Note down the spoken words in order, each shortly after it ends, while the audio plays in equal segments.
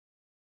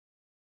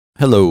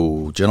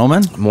Hello,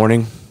 gentlemen.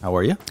 Morning. How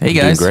are you? Hey,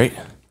 guys. Doing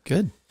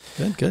great.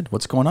 Good.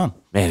 What's going on?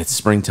 Man, it's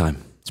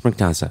springtime.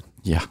 Springtime set.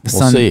 Yeah,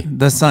 We'll see.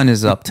 The sun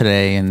is up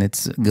today, and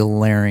it's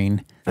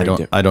glaring.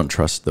 I don't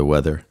trust the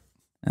weather.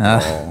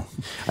 I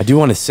do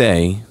want to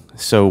say,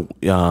 so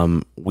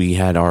we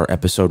had our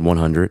episode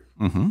 100,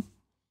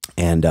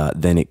 and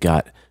then it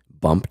got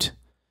bumped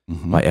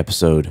by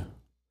episode,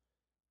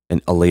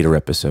 a later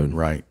episode.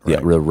 Right.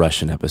 Yeah, the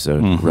Russian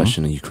episode,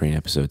 Russian and Ukraine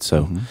episode.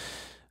 So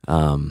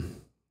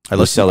I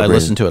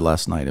listened to it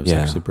last night. It was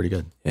actually pretty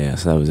good. Yeah,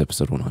 so that was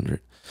episode 100.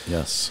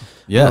 Yes.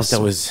 Well,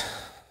 that was,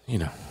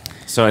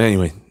 So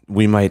anyway,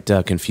 we might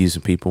confuse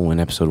some people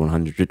when episode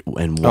 101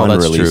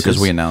 that's releases. true, because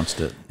we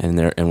announced it.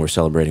 And we're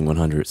celebrating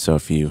 100. So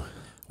if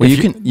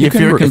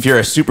you're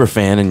a super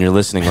fan and you're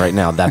listening right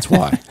now, that's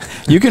why.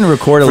 You can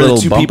record a For little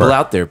the two bumper. people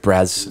out there,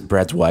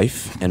 Brad's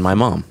wife and my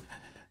mom.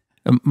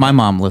 My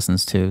mom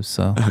listens too,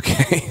 so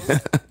Okay.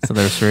 so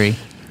there's three.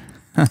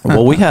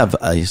 Well, we have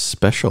a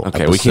special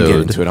Okay, episode we can get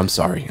into it. I'm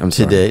sorry.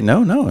 today.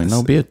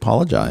 No, be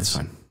apologize.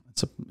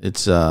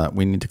 It's fine.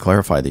 We need to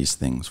clarify these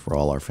things for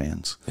all our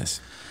fans. Yes.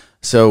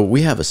 So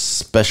we have a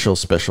special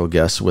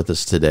guest with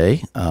us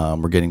today.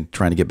 We're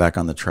trying to get back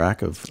on the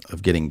track of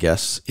getting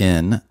guests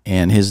in,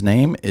 and his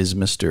name is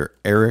Mr.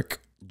 Erik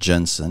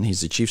Jensen.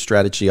 He's the Chief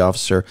Strategy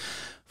Officer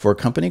for a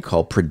company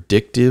called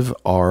Predictive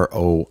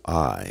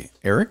ROI.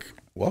 Erik,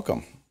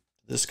 welcome to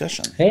the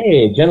discussion.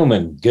 Hey,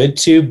 gentlemen. Good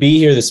to be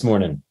here this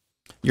morning.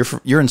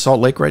 You're in Salt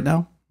Lake right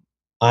now?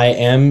 I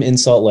am in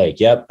Salt Lake.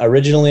 Yep.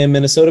 Originally a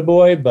Minnesota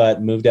boy,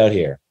 but moved out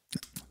here.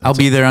 I'll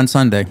be there on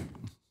Sunday.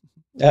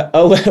 So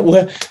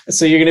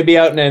you're going to be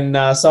out in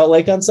Salt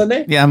Lake on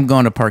Sunday? Yeah, I'm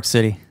going to Park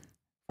City.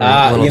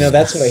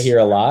 That's what I hear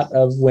a lot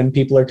of when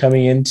people are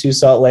coming into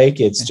Salt Lake.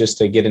 It's just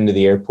to get into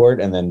the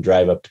airport and then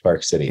drive up to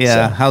Park City.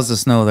 Yeah. So. How's the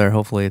snow there?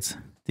 Hopefully it's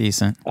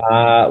decent.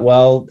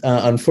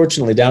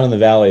 Unfortunately, down in the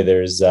valley,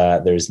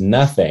 there's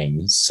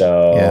nothing.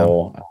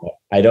 So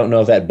I don't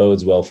know if that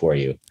bodes well for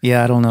you.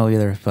 Yeah, I don't know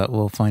either, but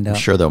we'll find out. I'm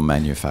sure they'll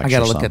manufacture. I got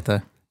to look some. at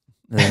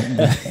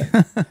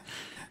the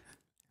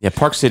Yeah,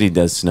 Park City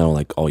does snow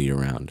like all year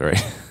round,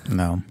 right?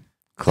 No.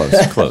 Close.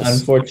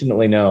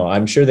 Unfortunately, no.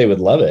 I'm sure they would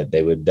love it.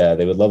 They would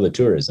love the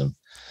tourism.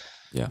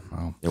 Yeah.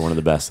 Wow. They're one of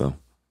the best, though.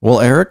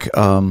 Well, Erik,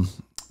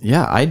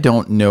 I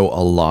don't know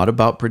a lot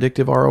about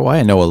Predictive ROI.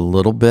 I know a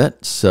little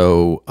bit.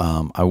 So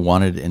I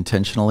wanted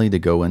intentionally to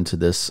go into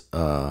this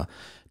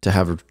to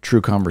have a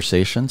true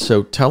conversation.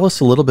 So tell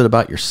us a little bit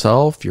about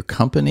yourself, your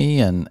company,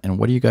 and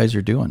what you guys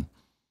are doing.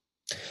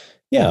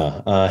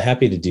 Yeah,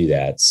 happy to do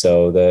that.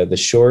 So the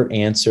short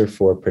answer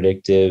for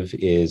Predictive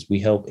is we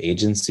help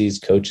agencies,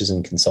 coaches,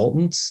 and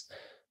consultants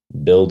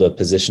build a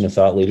position of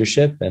thought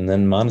leadership and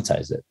then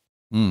monetize it.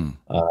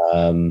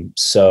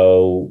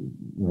 So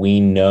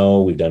we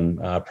know we've done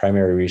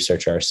primary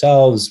research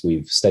ourselves.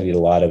 We've studied a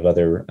lot of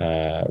other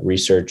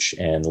research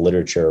and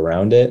literature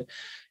around it,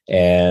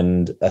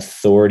 and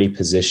authority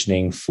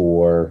positioning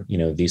for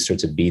these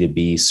sorts of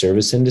B2B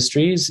service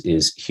industries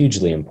is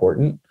hugely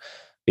important,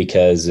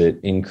 because it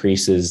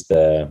increases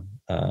the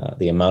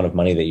amount of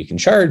money that you can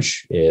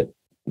charge. It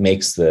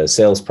makes the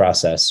sales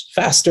process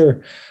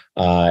faster.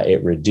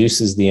 It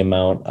reduces the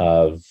amount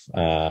of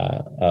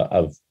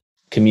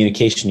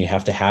communication you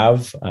have to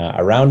have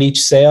around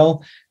each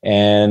sale,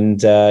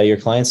 and your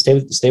clients stay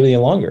with you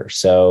longer.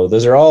 So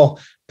those are all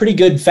pretty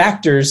good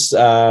factors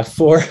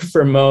for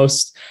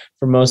most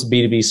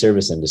B2B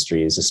service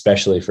industries,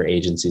 especially for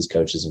agencies,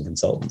 coaches, and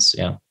consultants.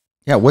 Yeah.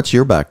 What's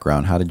your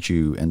background? How did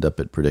you end up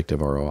at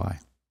Predictive ROI?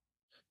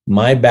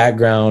 My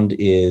background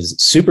is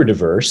super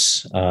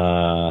diverse.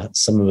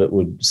 Some of it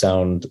would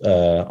sound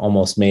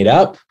almost made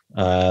up.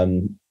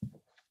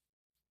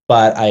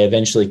 But I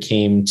eventually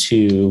came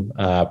to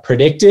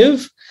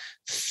Predictive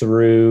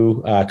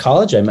through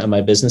college. I met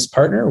my business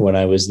partner when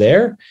I was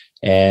there,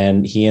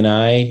 and he and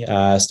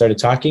I started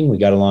talking. We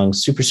got along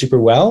super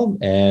well,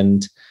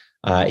 and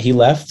he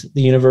left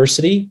the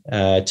university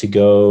to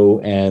go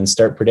and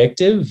start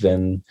Predictive,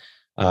 and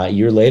a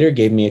year later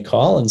gave me a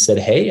call and said,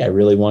 "Hey, I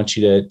really want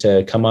you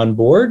to come on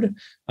board."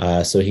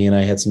 So he and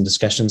I had some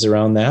discussions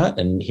around that,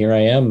 and here I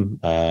am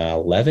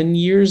 11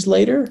 years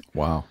later.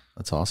 Wow,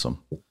 that's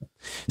awesome.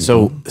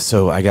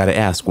 So I got to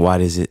ask, why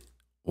does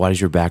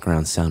your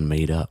background sound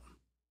made up?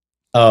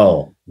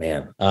 Oh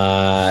man.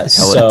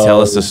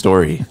 Tell us the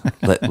story.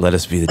 Let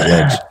us be the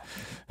judge.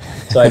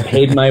 So I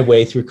paid my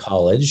way through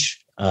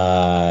college,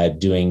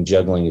 doing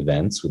juggling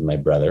events with my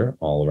brother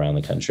all around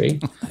the country.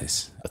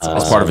 Nice.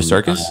 That's part of a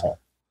circus?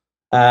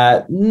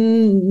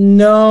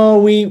 No,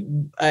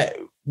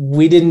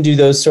 we didn't do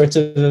those sorts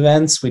of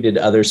events. We did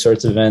other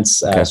sorts of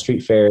events,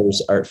 street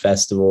fairs, art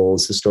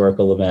festivals,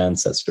 historical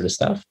events, that sort of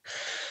stuff.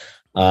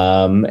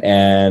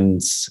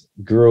 And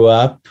grew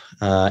up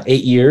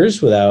 8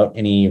 years without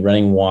any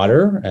running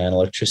water, and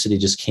electricity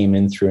just came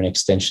in through an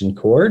extension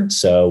cord.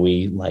 So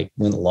we went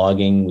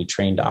logging, we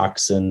trained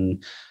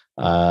oxen,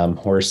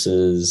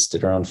 horses,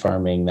 did our own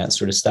farming, that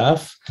sort of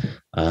stuff.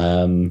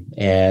 Even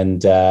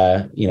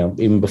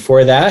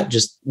before that,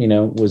 just,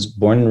 was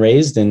born and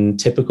raised in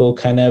typical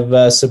kind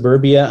of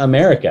suburbia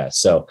America.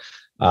 So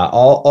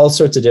all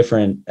sorts of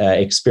different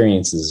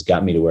experiences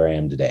got me to where I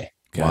am today.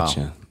 Gotcha.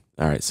 Wow.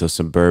 All right. So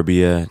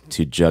suburbia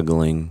to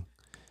juggling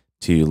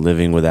to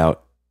living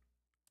without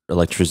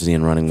electricity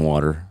and running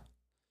water.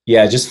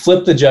 Yeah, just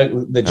flip the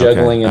juggling. Okay.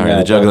 All And right,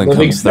 the juggling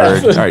living comes third.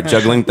 stuff. All right,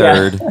 juggling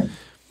third. Yeah.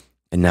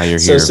 And now you're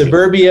So here.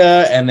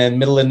 suburbia, and then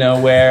middle of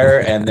nowhere,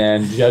 and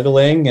then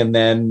juggling, and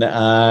then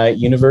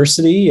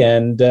university,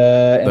 and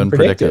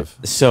predictive.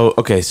 So,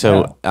 okay.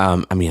 So,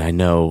 I mean, I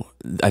know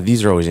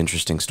these are always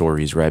interesting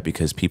stories, right?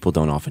 Because people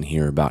don't often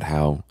hear about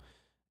how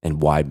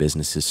and why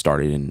businesses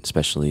started, and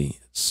especially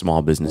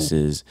small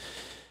businesses,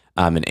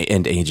 and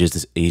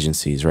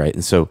agencies, right?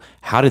 And so,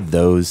 how did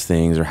those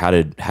things, or how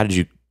did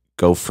you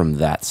go from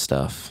that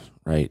stuff,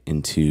 right,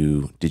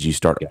 into? Did you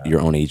start your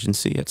own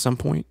agency at some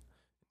point?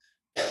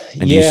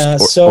 And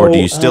or do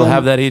you still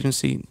have that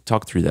agency?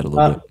 Talk through that a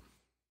little bit.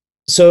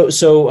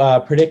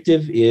 So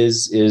Predictive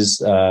is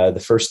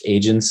the first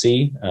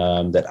agency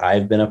that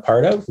I've been a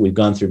part of. We've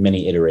gone through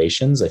many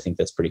iterations. I think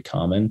that's pretty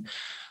common.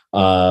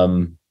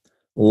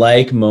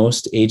 Like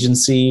most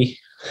agency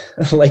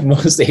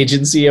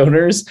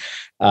owners,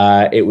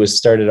 it was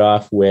started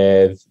off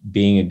with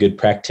being a good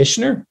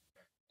practitioner,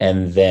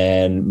 and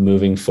then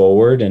moving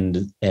forward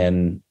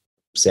and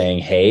saying,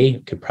 "Hey,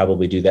 could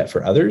probably do that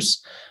for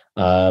others."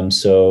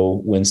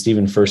 So when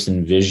Stephen first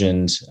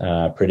envisioned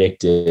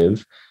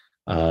Predictive,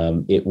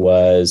 it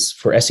was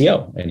for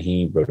SEO, and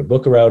he wrote a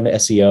book around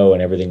SEO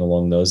and everything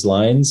along those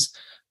lines.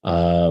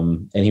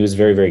 And he was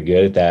very, very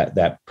good at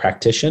that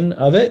practitioner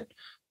of it.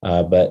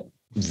 But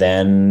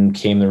then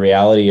came the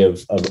reality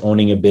of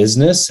owning a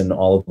business and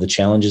all of the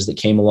challenges that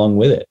came along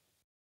with it.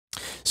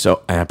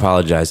 So I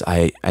apologize.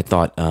 I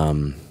thought,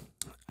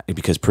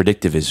 because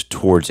Predictive is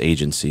towards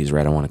agencies,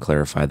 right? I want to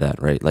clarify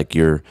that, right? Like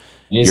you're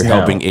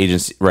helping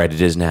agencies, right? It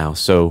is now.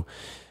 So,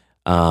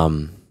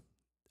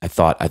 I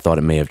thought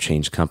it may have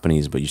changed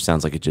companies, but you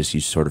sounds like you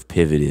sort of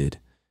pivoted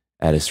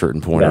at a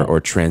certain point, or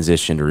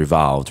transitioned or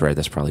evolved, right?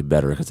 That's probably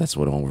better, because that's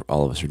what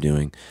all of us are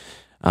doing.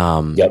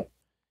 Yep.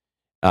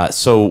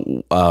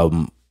 So,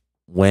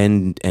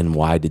 when and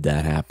why did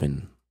that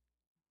happen?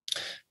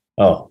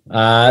 So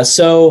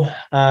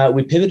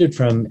we pivoted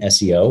from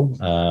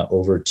SEO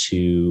over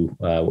to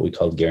what we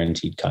called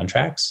guaranteed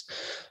contracts,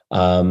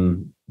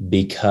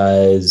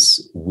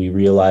 because we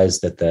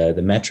realized that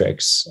the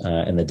metrics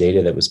and the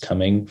data that was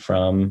coming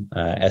from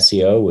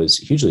SEO was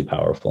hugely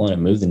powerful, and it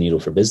moved the needle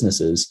for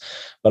businesses.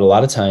 But a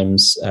lot of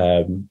times,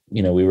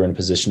 we were in a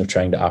position of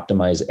trying to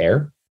optimize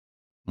air.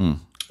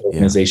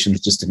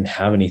 Organizations just didn't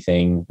have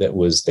anything that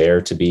was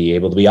there to be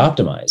able to be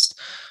optimized.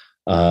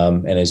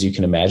 And as you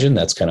can imagine,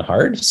 that's kind of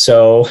hard.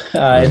 So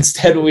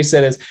instead, what we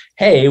said is,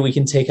 hey, we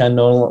can take on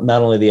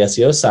not only the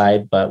SEO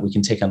side, but we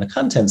can take on the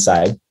content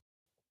side,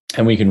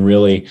 and we can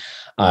really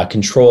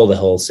control the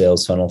whole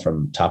sales funnel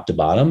from top to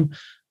bottom.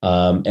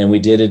 And we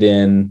did it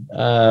in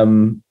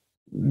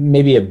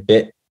maybe a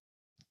bit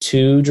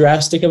too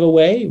drastic of a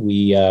way.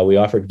 We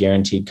offered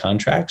guaranteed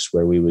contracts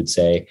where we would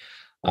say,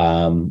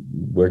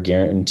 we're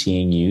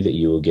guaranteeing you that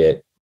you will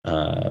get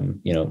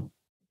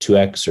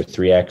 2x or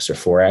 3x or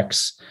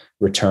 4x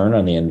return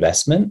on the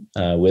investment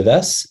with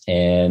us.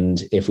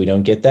 And if we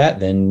don't get that,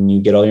 then you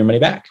get all your money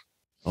back.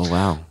 Oh,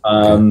 wow.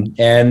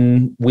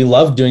 And we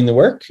loved doing the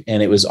work,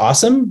 and it was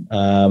awesome.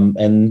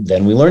 And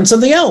then we learned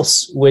something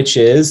else, which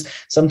is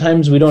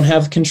sometimes we don't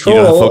have control.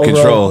 You don't have full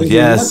control.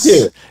 Yes.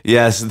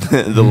 Yes.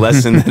 The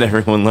lesson that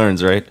everyone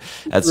learns, right?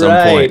 At some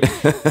point.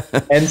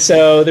 And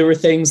so there were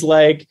things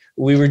like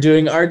we were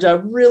doing our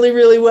job really,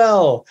 really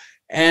well,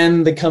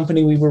 and the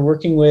company we were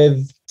working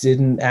with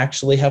didn't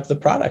actually have the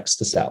products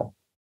to sell.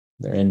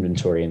 Their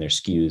inventory and their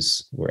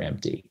SKUs were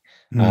empty.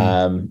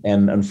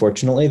 And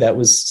unfortunately, that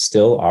was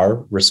still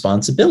our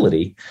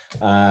responsibility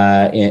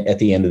at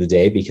the end of the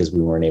day, because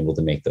we weren't able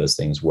to make those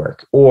things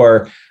work,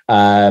 or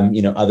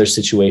other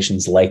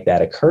situations like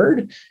that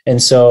occurred.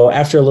 And so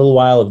after a little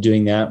while of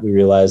doing that, we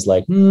realized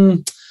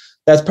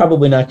that's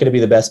probably not going to be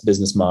the best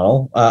business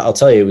model. I'll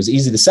tell you, it was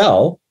easy to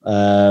sell,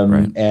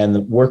 and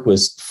the work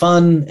was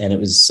fun, and it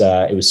was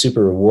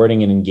super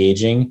rewarding and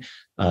engaging.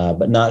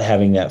 But not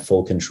having that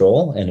full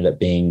control ended up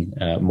being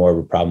more of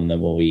a problem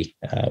than what we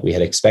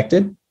had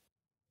expected.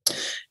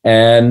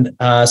 And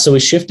so we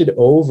shifted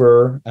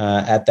over.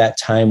 At that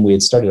time, we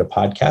had started a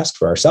podcast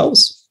for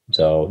ourselves,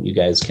 so you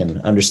guys can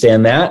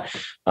understand that.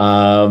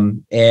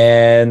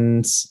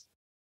 And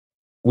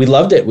we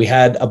loved it. We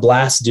had a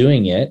blast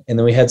doing it. And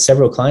then we had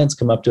several clients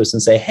come up to us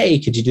and say, hey,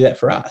 could you do that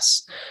for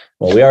us?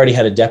 Well, we already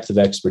had a depth of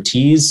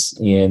expertise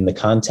in the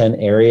content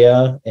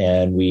area,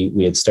 and we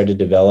had started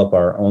to develop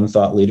our own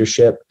thought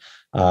leadership,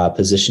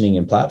 positioning,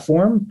 and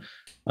platform.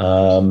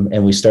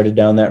 And we started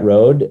down that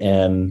road,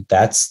 and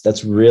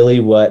that's really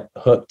what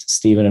hooked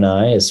Stephen and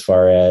I, as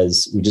far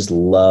as we just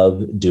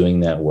love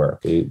doing that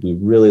work. We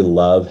really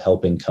love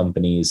helping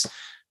companies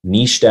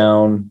niche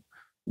down,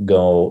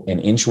 go an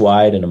inch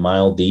wide and a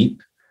mile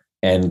deep,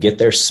 and get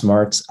their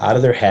smarts out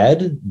of their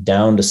head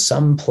down to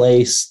some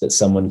place that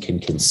someone can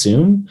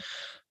consume.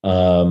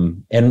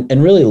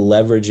 and really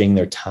leveraging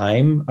their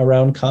time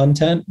around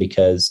content,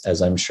 because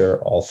as I'm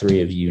sure all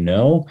three of you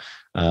know,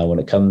 when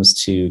it comes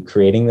to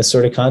creating this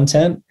sort of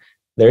content,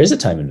 there is a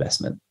time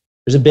investment.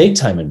 There's a big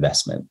time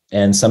investment.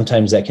 And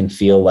sometimes that can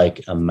feel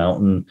like a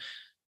mountain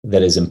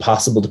that is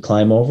impossible to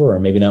climb over, or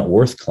maybe not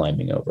worth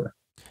climbing over.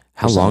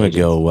 How long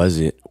ago was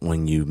it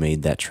when you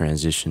made that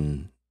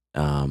transition?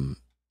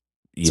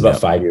 It's about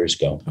 5 years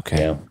ago.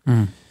 Okay.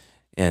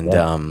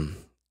 Yeah.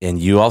 And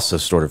you also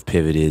sort of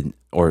pivoted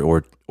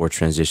or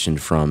transitioned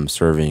from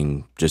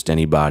serving just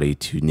anybody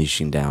to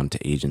niching down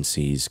to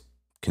agencies,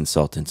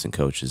 consultants, and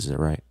coaches. Is that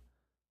right?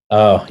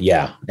 Oh,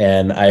 yeah.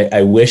 And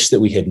I wish that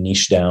we had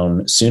niched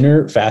down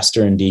sooner,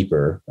 faster, and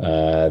deeper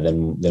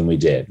than we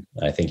did.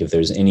 I think if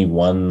there's any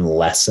one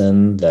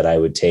lesson that I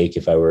would take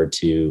if I were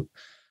to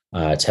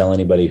tell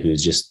anybody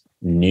who's just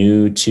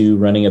new to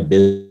running a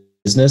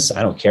business,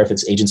 I don't care if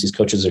it's agencies,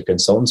 coaches, or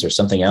consultants or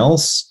something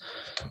else,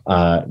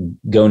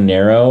 go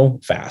narrow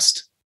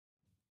fast.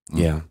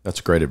 Yeah. That's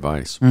great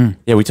advice.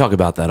 Yeah, we talk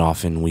about that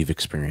often. We've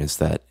experienced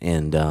that.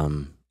 And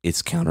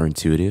it's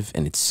counterintuitive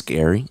and it's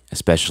scary,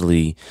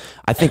 especially,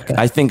 I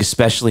think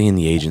especially in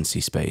the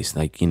agency space.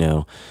 Like,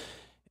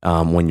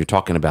 when you're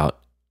talking about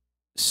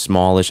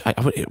smallish,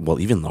 well,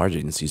 even large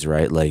agencies,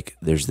 right? Like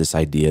there's this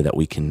idea that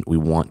we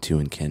want to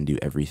and can do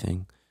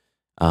everything.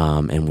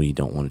 And we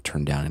don't want to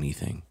turn down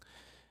anything.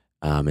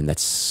 And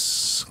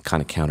that's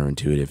kind of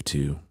counterintuitive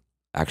to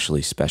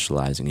actually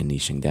specializing and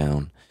niching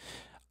down.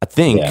 I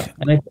think,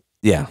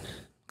 yeah.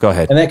 Go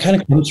ahead. And that kind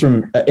of comes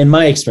from, in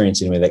my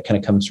experience anyway, that kind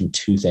of comes from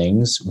two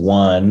things.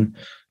 One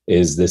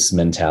is this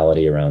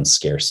mentality around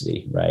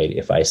scarcity, right?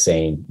 If I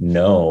say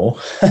no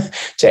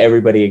to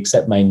everybody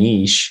except my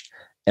niche,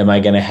 am I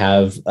going to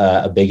have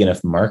a big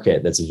enough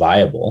market that's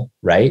viable,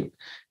 right?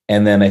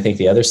 And then I think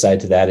the other side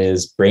to that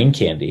is brain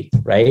candy,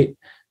 right?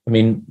 I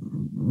mean,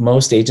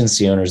 most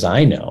agency owners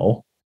I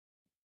know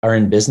are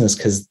in business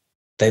because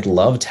they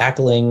love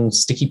tackling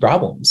sticky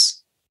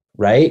problems,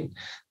 right?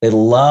 They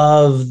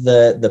love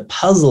the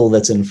puzzle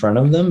that's in front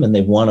of them and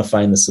they want to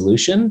find the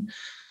solution.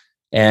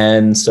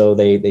 And so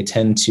they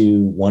tend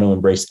to want to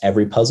embrace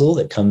every puzzle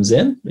that comes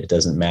in. It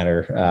doesn't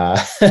matter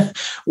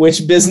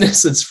which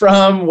business it's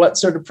from, what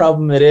sort of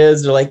problem it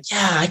is. They're like,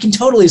 yeah, I can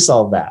totally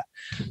solve that.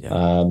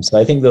 Yeah. So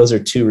I think those are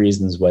two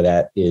reasons why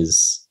that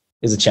is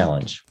a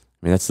challenge.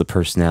 I mean, that's the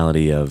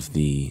personality of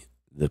the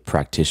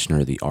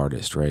practitioner, the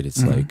artist, right?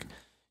 It's like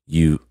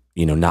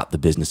not the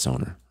business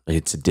owner.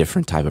 It's a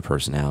different type of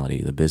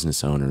personality. The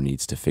business owner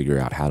needs to figure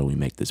out, how do we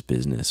make this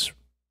business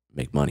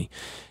make money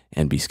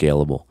and be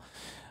scalable?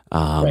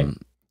 Right.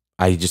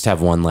 I just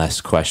have one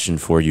last question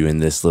for you in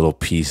this little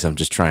piece. I'm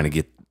just trying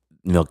to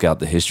milk out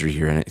the history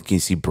here. And can you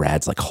see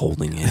Brad's like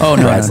holding it? Oh,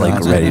 no. Brad's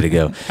ready to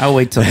go. I'll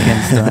wait till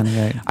Ken's done.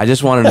 Right. I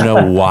just wanted to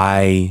know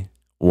why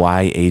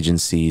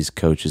agencies,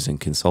 coaches, and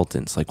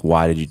consultants, like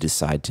why did you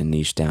decide to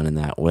niche down in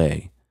that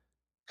way?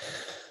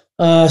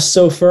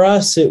 So for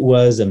us, it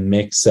was a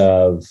mix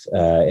of,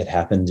 it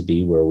happened to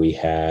be where we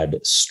had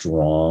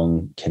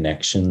strong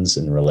connections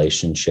and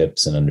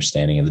relationships and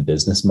understanding of the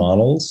business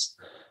models.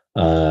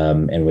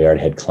 And we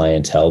already had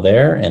clientele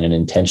there, and an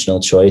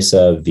intentional choice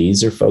of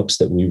these are folks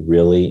that we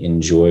really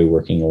enjoy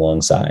working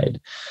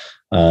alongside.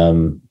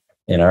 In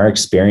our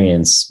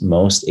experience,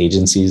 most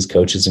agencies,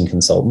 coaches, and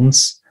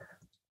consultants,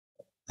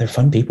 they're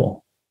fun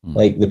people.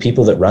 Like the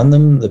people that run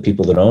them, the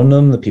people that own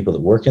them, the people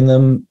that work in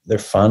them, they're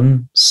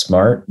fun,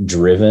 smart,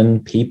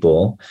 driven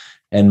people.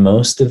 And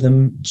most of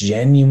them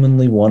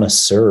genuinely want to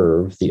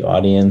serve the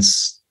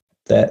audience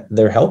that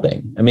they're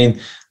helping. I mean,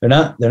 they're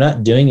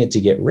not doing it to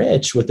get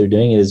rich. What they're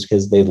doing is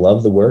because they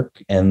love the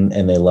work and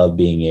they love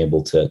being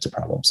able to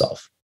problem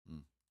solve.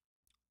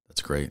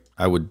 That's great.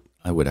 I would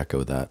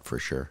echo that for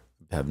sure.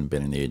 I haven't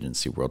been in the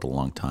agency world a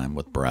long time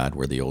with Brad.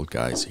 We're the old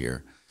guys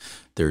here.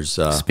 There's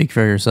speak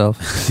for yourself.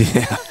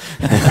 Yeah.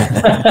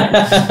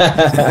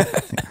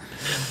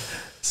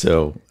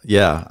 So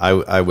yeah,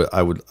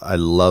 I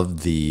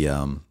love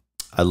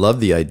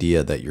the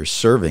idea that you're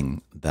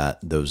serving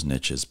those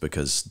niches,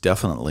 because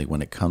definitely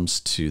when it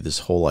comes to this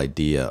whole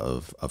idea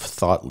of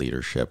thought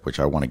leadership, which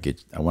I want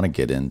to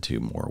get into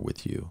more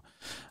with you.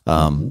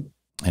 And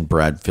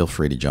Brad, feel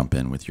free to jump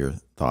in with your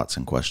thoughts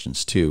and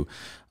questions too.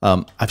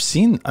 I've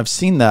seen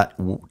that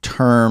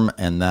term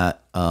and that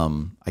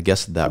I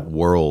guess that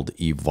world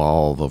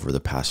evolve over the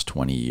past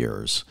 20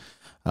 years,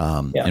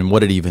 and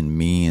what it even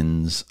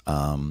means,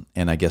 and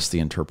I guess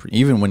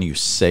even when you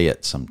say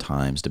it,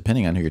 sometimes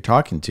depending on who you're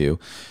talking to,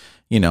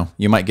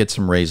 you might get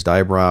some raised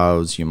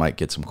eyebrows, you might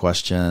get some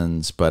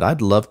questions, but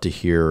I'd love to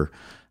hear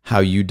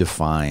how you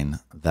define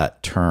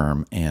that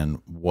term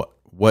and what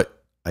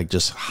like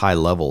just high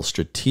level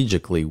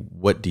strategically,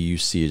 what do you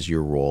see as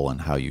your role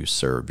and how you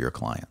serve your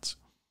clients?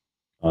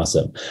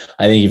 Awesome.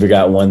 I think you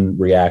forgot one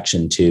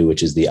reaction too,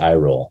 which is the eye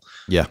roll.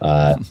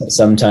 Yeah.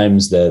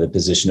 Sometimes the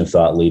position of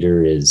thought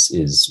leader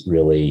is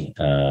really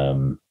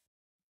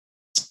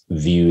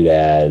viewed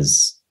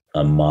as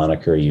a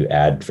moniker you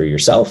add for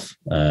yourself.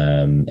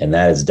 And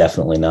that is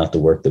definitely not the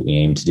work that we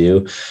aim to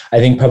do. I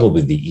think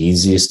probably the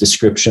easiest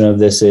description of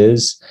this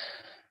is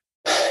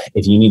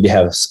If you need to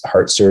have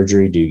heart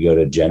surgery, do you go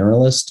to a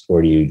generalist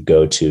or do you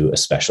go to a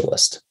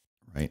specialist?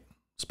 Right.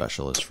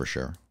 Specialist for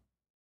sure.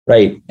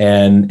 Right.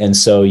 And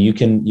so you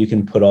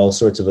can put all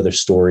sorts of other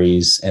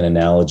stories and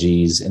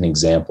analogies and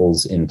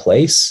examples in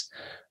place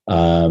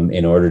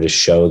in order to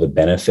show the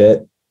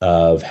benefit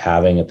of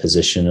having a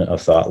position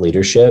of thought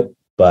leadership.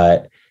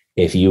 But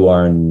if you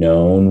are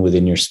known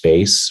within your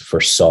space for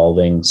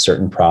solving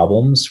certain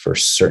problems for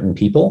certain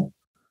people,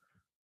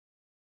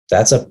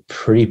 that's a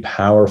pretty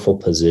powerful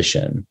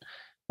position.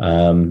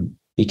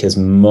 Because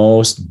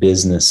most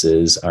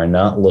businesses are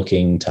not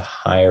looking to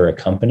hire a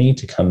company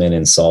to come in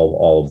and solve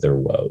all of their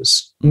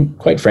woes. And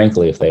quite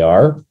frankly, if they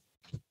are,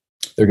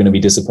 they're going to be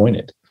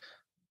disappointed,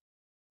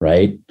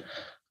 right?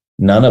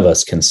 None of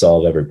us can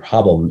solve every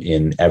problem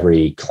in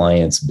every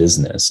client's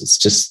business. It's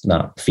just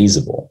not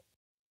feasible.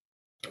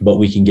 But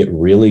we can get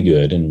really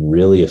good and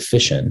really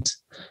efficient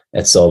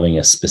at solving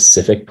a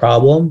specific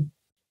problem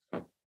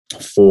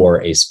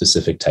for a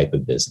specific type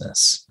of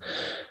business.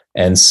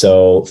 And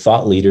so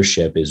thought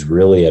leadership is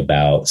really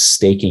about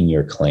staking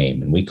your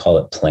claim. And we call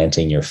it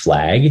planting your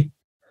flag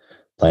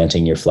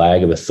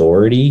of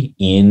authority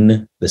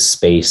in the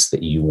space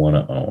that you want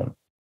to own.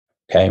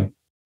 Okay.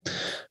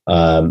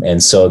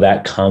 And so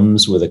that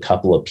comes with a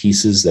couple of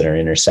pieces that are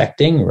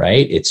intersecting,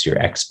 right? It's your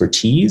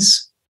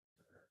expertise,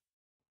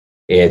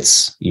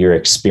 it's your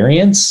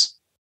experience,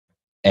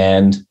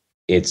 and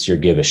it's your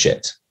give a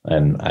shit.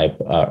 And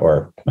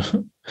or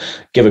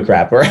give a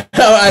crap, or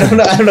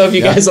I don't know if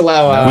you guys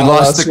allow. We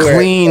lost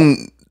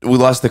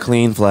the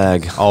clean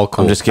flag. All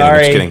cool. I'm just kidding.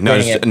 Sorry, I'm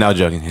just kidding. No,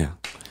 joking. Yeah.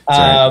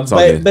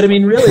 But I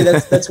mean, really,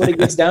 that's what it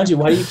gets down to.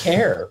 Why do you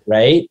care,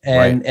 right?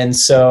 And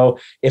so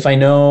if I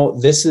know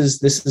this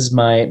is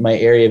my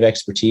area of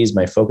expertise,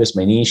 my focus,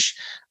 my niche,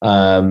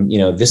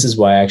 this is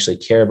why I actually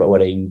care about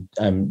what I'm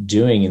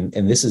doing,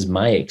 and this is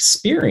my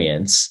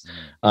experience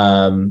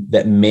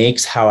that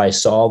makes how I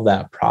solve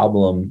that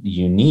problem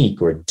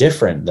unique or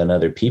different than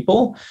other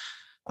people.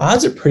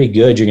 Odds are pretty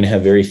good you're going to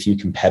have very few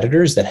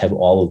competitors that have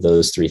all of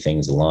those three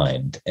things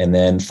aligned. And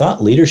then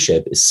thought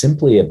leadership is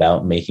simply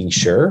about making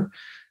sure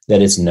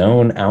that it's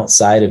known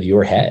outside of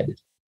your head.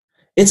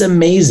 It's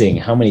amazing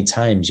how many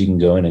times you can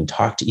go in and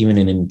talk to even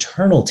an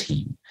internal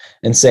team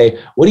and say,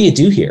 what do you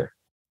do here?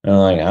 And I'm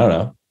like, I don't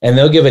know. And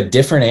they'll give a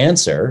different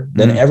answer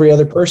than every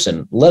other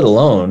person, let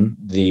alone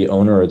the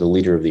owner or the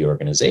leader of the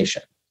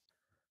organization.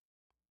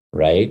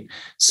 Right?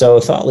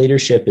 So thought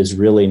leadership is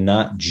really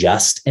not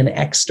just an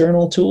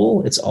external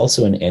tool. It's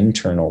also an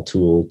internal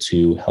tool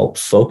to help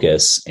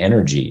focus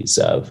energies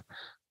of,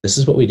 this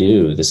is what we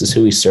do. This is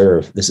who we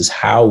serve. This is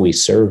how we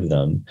serve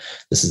them.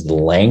 This is the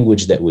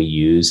language that we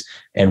use,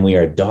 and we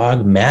are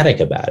dogmatic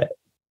about it,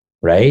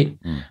 right?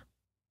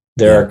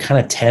 There are kind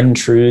of 10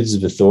 truths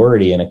of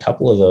authority, and a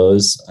couple of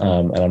those,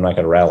 and I'm not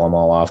going to rattle them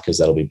all off because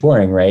that'll be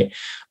boring, right?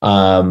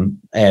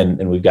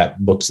 And we've got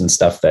books and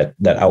stuff that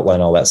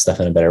outline all that stuff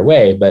in a better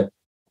way. But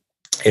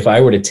if I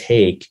were to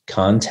take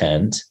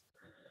content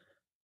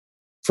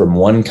from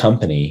one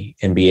company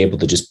and be able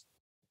to just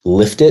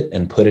lift it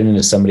and put it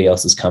into somebody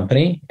else's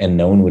company and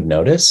no one would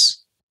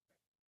notice,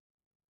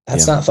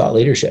 that's not thought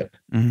leadership.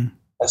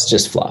 That's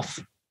just fluff.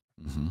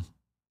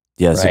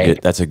 Yeah,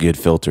 that's a good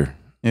filter.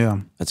 Yeah.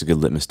 That's a good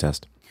litmus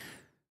test.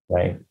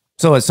 Right.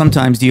 So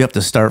sometimes do you have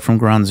to start from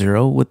ground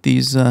zero with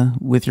these,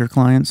 with your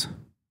clients?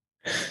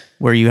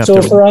 Where you have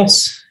to. So for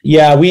us,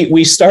 yeah,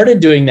 we started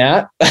doing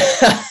that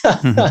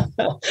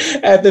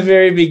at the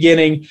very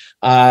beginning.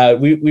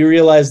 We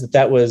realized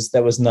that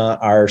was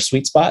not our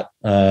sweet spot,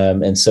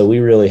 and so we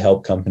really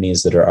help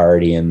companies that are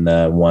already in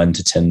the $1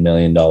 to $10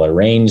 million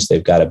range.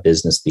 They've got a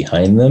business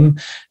behind them,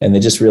 and they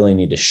just really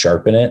need to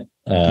sharpen it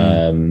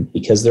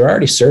because they're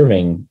already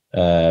serving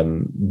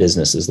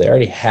businesses. They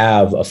already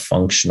have a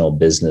functional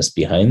business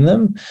behind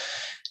them,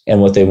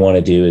 and what they want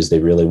to do is they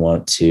really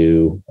want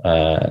to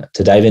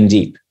dive in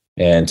deep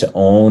and to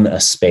own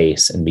a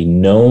space and be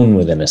known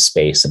within a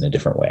space in a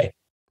different way.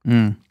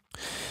 Man,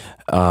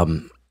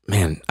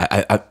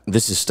 I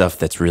this is stuff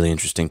that's really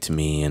interesting to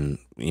me and,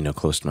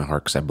 close to my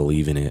heart because I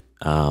believe in it.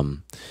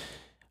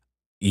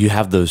 You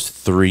have those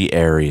three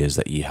areas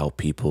that you help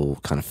people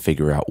kind of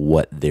figure out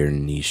what their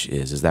niche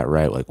is. Is that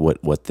right? Like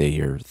what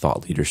their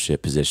thought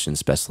leadership position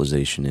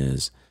specialization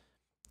is.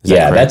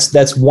 Yeah,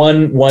 that's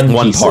one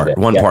piece part. Of it.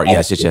 One part.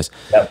 Yes.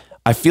 Yep.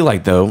 I feel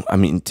like though, I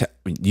mean,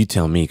 you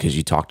tell me because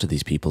you talk to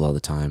these people all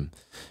the time,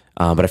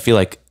 but I feel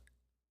like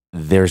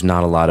there's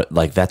not a lot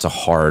of that's a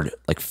hard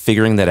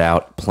figuring that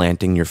out.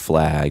 Planting your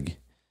flag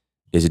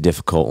is a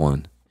difficult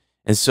one,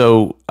 and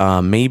so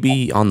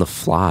maybe on the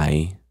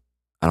fly,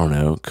 I don't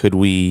know. Could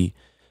we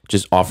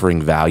just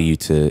offering value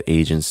to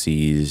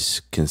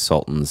agencies,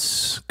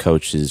 consultants,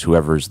 coaches,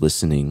 whoever's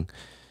listening,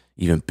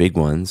 even big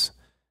ones?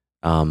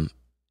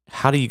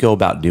 How do you go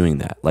about doing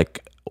that?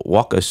 Like,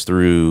 walk us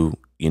through,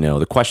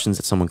 the questions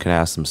that someone could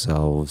ask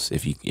themselves,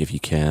 if you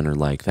can, or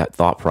like that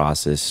thought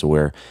process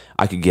where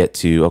I could get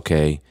to,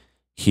 okay,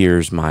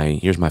 here's my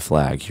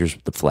flag. Here's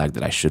the flag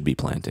that I should be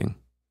planting.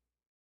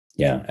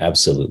 Yeah,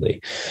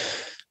 absolutely.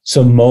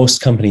 So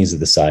most companies of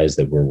the size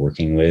that we're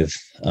working with,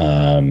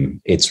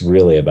 it's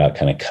really about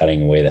kind of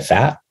cutting away the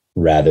fat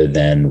rather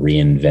than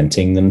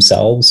reinventing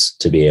themselves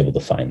to be able to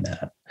find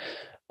that.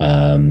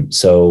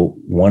 So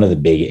one of the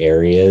big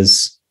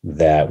areas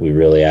that we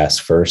really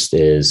ask first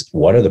is,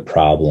 what are the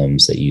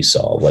problems that you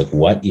solve? Like,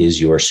 what is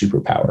your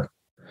superpower?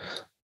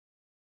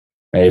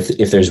 Right?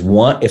 If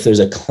there's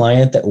a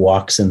client that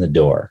walks in the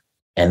door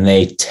and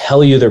they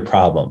tell you their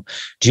problem,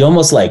 do you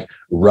almost like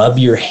rub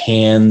your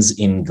hands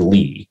in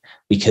glee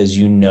because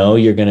you know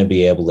you're going to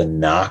be able to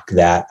knock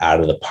that out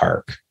of the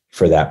park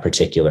for that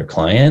particular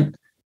client?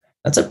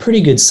 That's a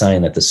pretty good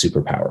sign that the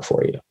superpower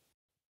for you.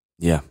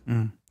 Yeah.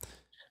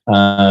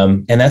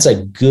 And that's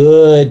a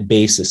good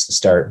basis to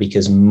start,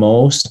 because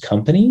most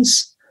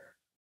companies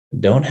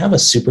don't have a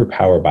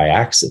superpower by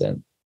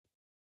accident,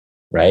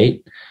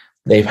 right?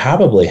 They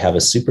probably have a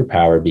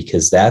superpower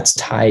because that's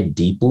tied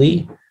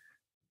deeply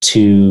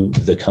to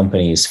the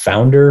company's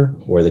founder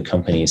or the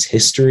company's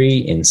history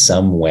in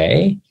some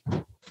way.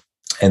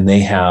 And they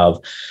have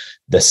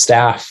the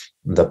staff,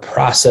 the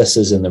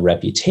processes, and the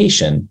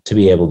reputation to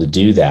be able to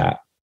do that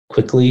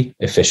quickly,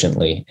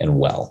 efficiently, and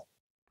well.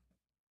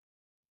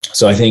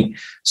 So I think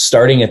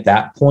starting at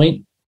that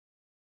point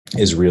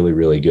is really,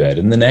 really good.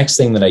 And the next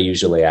thing that I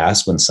usually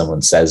ask when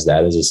someone says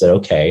that is, I said,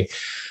 okay,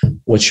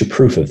 what's your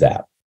proof of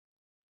that?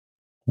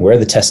 Where are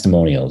the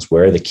testimonials?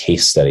 Where are the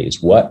case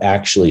studies? What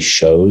actually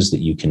shows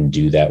that you can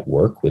do that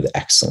work with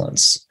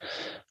excellence?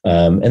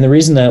 And the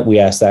reason that we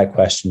ask that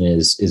question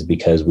is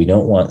because we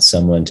don't want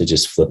someone to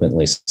just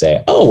flippantly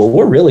say, oh, well,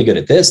 we're really good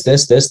at this. And,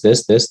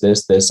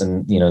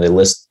 they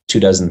list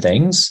 24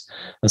 things.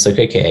 And it's like,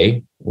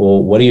 okay,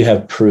 well, what do you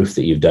have proof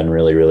that you've done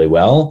really, really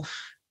well?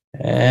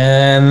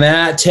 And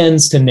that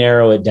tends to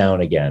narrow it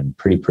down again,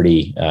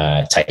 pretty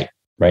tight,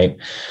 right?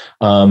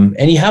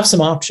 And you have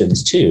some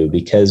options too,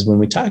 because when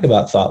we talk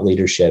about thought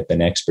leadership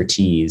and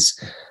expertise,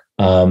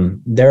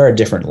 there are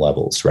different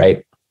levels,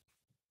 right?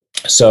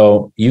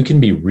 So you can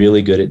be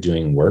really good at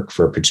doing work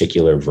for a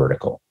particular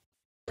vertical,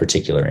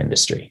 particular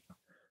industry.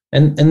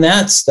 And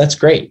that's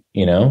great.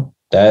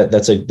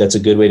 That's a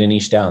good way to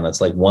niche down.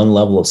 That's like one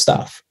level of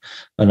stuff.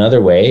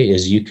 Another way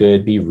is you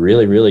could be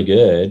really, really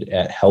good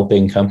at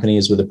helping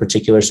companies with a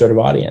particular sort of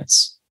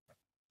audience.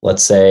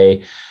 Let's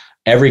say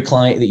every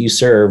client that you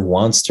serve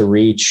wants to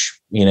reach,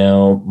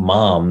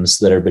 moms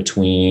that are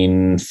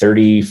between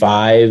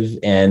 35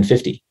 and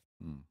 50.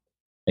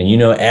 And you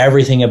know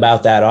everything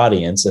about that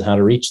audience and how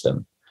to reach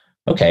them.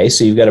 Okay,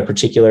 so you've got a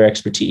particular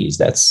expertise.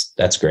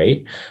 That's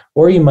great.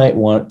 Or you might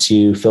want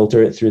to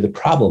filter it through the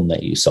problem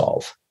that you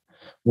solve.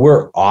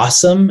 We're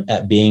awesome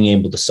at being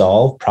able to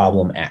solve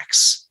problem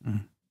X.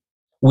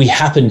 We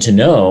happen to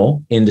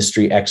know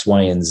industry X,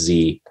 Y, and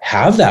Z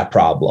have that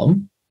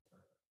problem,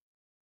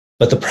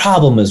 but the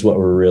problem is what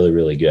we're really,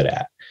 really good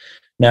at.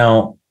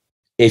 Now,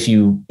 if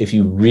you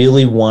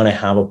really want to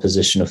have a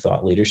position of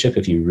thought leadership,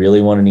 if you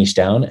really want to niche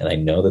down, and I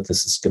know that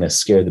this is going to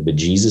scare the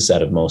bejesus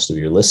out of most of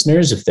your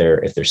listeners if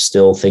they're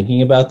still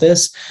thinking about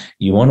this,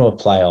 you want to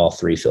apply all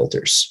three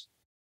filters.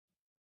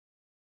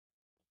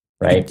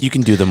 Right? You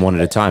can do them one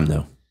at a time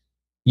though.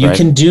 You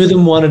can do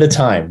them one at a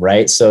time,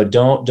 right? So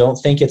don't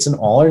think it's an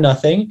all or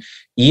nothing.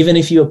 Even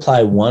if you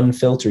apply one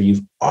filter,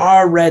 you've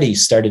already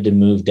started to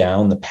move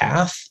down the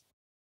path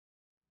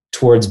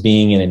towards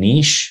being in a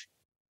niche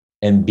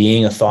and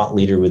being a thought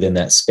leader within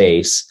that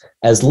space,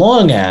 as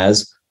long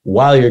as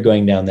while you're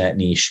going down that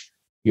niche,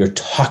 you're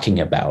talking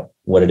about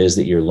what it is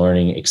that you're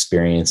learning,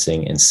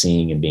 experiencing, and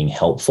seeing and being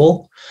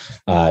helpful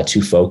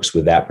to folks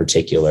with that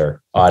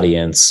particular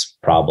audience,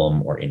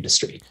 problem, or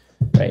industry,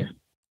 right?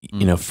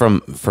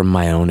 From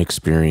my own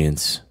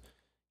experience,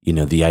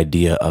 the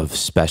idea of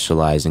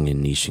specializing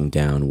and niching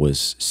down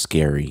was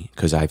scary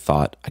because I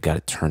thought I got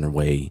to turn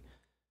away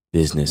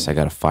business. I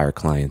got to fire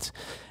clients.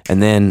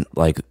 And then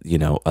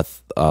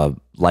a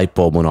light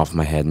bulb went off in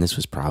my head, and this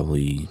was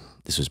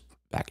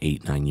back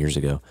 8-9 years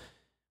ago.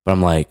 But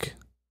I'm like,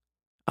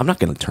 I'm not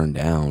going to turn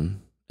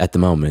down at the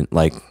moment.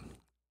 Like,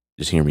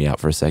 just hear me out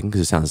for a second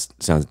because it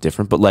sounds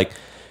different. But like,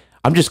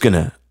 I'm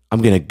going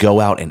to go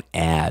out and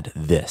add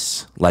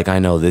this. Like, I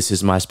know this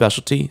is my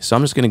specialty, so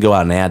I'm just going to go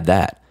out and add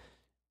that.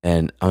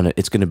 And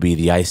it's going to be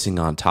the icing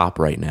on top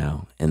right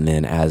now. And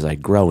then as I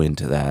grow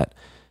into that,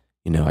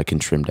 I can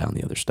trim down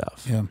the other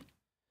stuff. Yeah.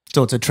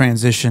 So it's a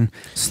transition,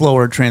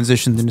 slower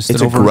transition than just it's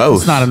growth.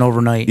 It's not an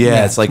overnight.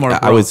 Yeah, it's like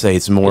I would say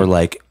it's more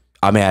like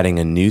I'm adding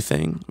a new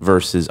thing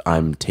versus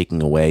I'm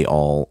taking away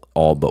all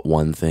but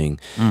one thing.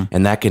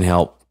 And that can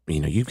help.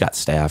 You've got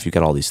staff, you've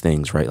got all these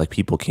things, right? Like,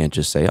 people can't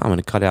just say, oh, I'm going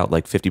to cut out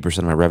like 50%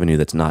 of my revenue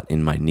that's not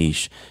in my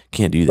niche.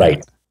 Can't do that.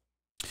 Right.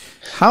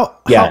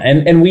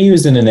 And we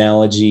used an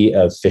analogy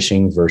of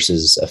fishing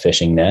versus a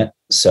fishing net.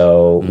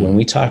 So when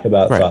we talk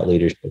about thought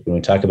leadership, when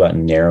we talk about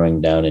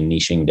narrowing down and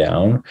niching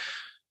down,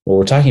 what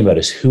we're talking about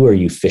is, who are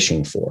you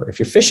fishing for? If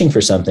you're fishing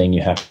for something,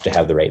 you have to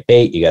have the right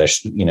bait. You got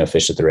to,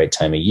 fish at the right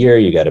time of year.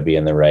 You got to be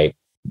in the right,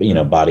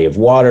 body of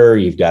water.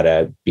 You've got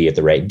to be at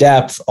the right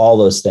depth, all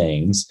those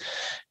things.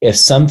 If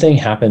something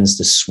happens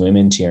to swim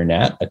into your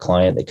net, a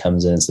client that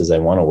comes in and says, I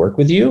want to work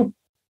with you,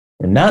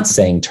 We're not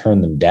saying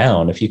turn them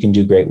down if you can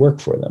do great work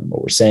for them.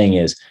 What we're saying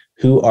is,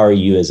 who are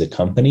you as a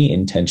company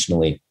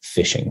intentionally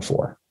fishing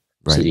for,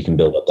 so that you can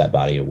build up that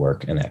body of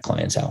work and that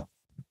clientele?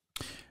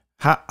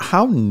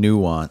 How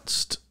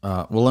nuanced?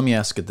 Well, let me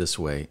ask it this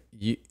way: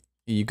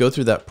 you go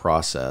through that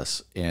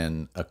process,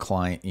 and a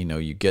client,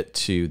 you get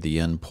to the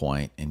end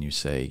point, and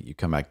you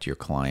come back to your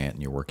client,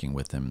 and you're working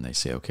with them, and they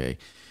say, okay,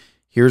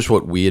 here's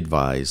what we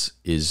advise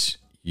is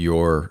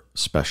your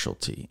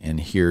specialty,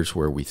 and here's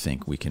where we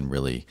think we can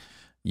really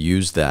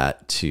use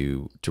that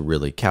to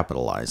really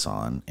capitalize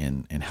on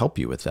and help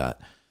you with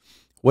that.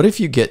 What if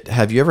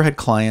have you ever had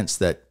clients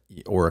that,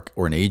 or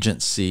an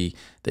agency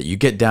that you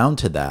get down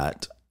to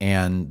that,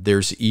 and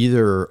there's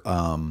either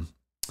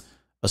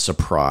a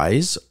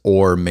surprise,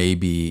 or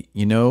maybe,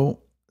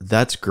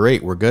 that's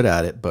great, we're good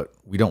at it, but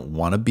we don't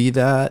want to be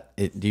that.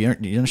 Do you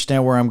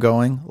understand where I'm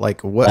going?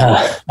 Like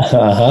what?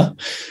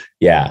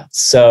 Yeah.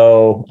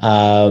 So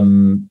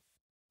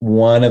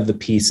one of the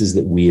pieces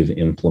that we have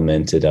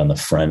implemented on the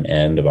front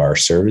end of our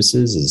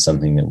services is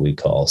something that we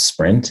call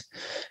Sprint.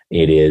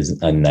 It is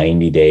a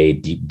 90-day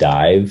deep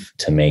dive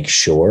to make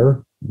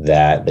sure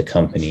that the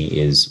company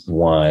is,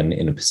 one,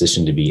 in a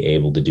position to be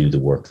able to do the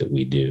work that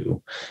we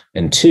do,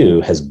 and two,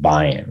 has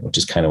buy-in, which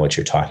is kind of what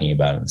you're talking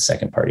about in the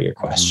second part of your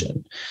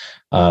question.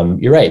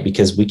 You're right,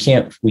 because we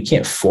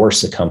can't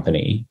force a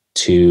company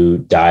to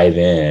dive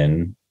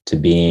in to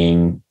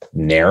being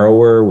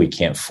narrower. We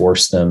can't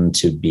force them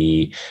to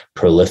be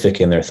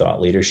prolific in their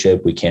thought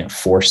leadership. We can't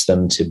force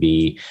them to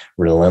be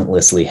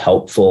relentlessly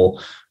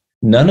helpful.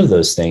 None of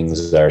those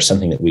things are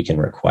something that we can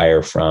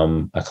require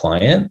from a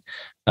client.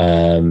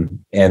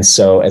 And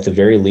so at the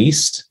very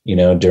least,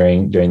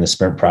 during the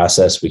sprint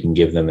process, we can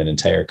give them an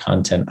entire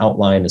content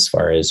outline as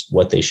far as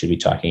what they should be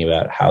talking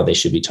about, how they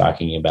should be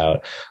talking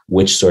about,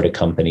 which sort of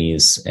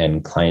companies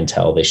and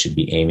clientele they should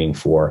be aiming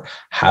for,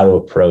 how to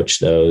approach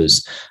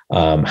those,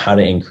 how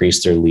to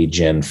increase their lead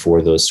gen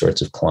for those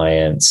sorts of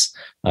clients,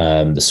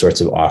 the sorts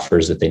of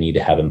offers that they need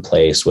to have in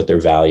place, what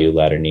their value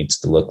ladder needs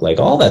to look like.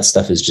 All that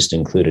stuff is just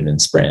included in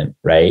Sprint,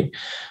 right?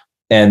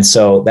 And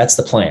so that's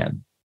the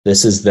plan.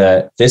 This is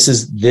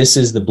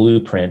the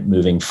blueprint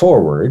moving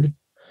forward.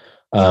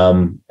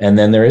 And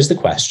then there is the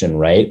question,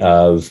 right,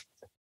 of,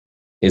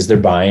 is there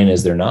buy-in,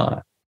 is there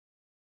not?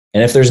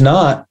 And if there's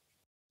not,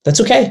 that's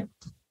okay.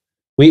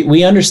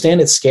 We understand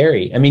it's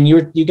scary. I mean,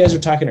 you guys were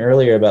talking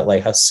earlier about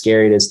like how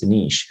scary it is to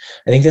niche.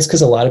 I think that's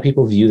because a lot of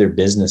people view their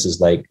business as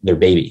like their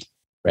baby,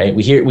 right?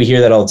 We hear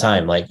that all the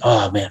time, like,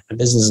 oh man, my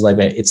business is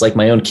it's like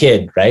my own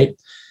kid, right?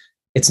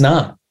 It's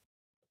not,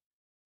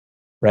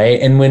 right?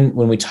 And when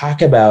we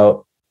talk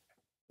about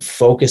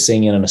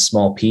focusing in on a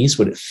small piece,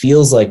 what it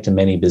feels like to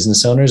many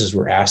business owners is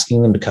we're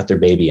asking them to cut their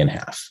baby in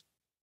half.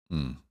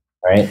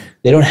 Right?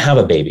 They don't have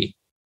a baby.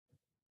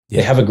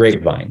 They have a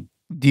grapevine.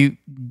 A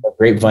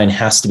grapevine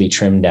has to be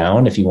trimmed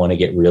down if you want to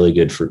get really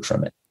good fruit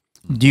from it.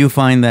 Do you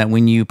find that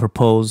when you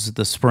propose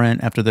the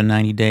sprint after the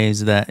 90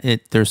 days that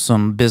there's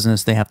some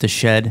business they have to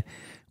shed,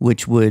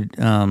 which would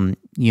see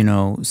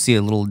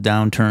a little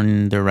downturn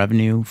in their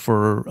revenue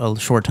for a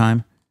short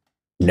time?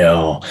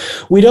 No,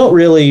 we don't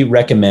really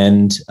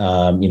recommend,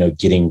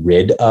 getting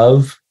rid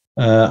of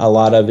a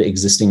lot of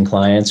existing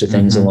clients or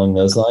things along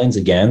those lines.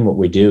 Again, what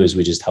we do is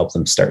we just help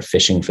them start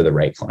fishing for the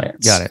right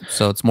clients. Got it.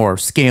 So it's more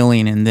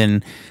scaling and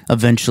then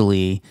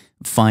eventually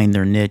find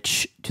their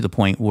niche to the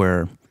point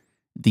where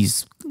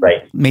these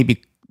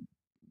maybe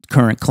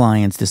current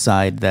clients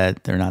decide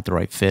that they're not the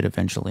right fit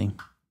eventually.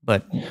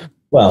 But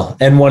well,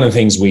 and one of the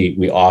things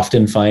we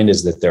often find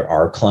is that there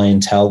are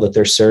clientele that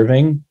they're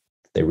serving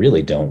they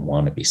really don't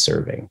want to be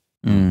serving.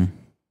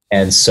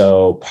 And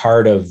so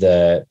part of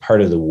the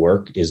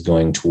work is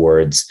going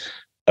towards,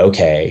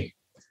 okay,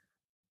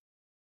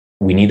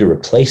 we need to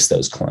replace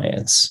those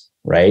clients,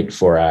 right?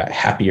 For a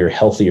happier,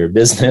 healthier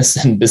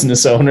business and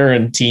business owner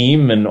and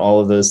team and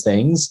all of those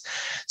things.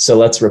 So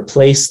let's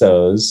replace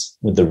those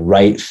with the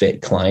right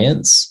fit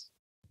clients.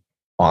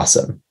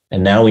 Awesome.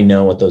 And now we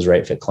know what those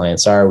right fit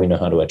clients are. We know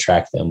how to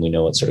attract them. We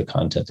know what sort of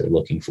content they're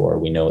looking for.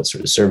 We know what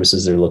sort of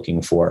services they're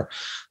looking for.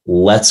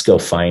 Let's go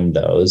find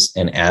those.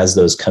 And as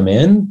those come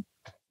in,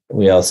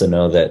 we also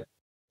know that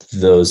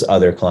those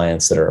other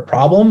clients that are a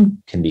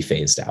problem can be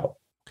phased out.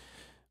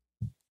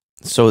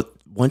 So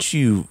once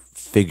you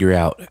figure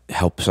out,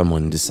 help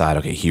someone decide,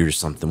 okay, here's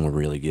something we're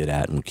really good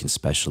at and we can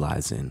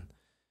specialize in.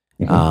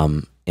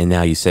 And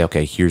now you say,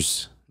 okay,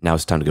 now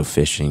it's time to go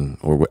fishing,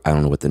 or I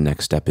don't know what the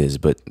next step is,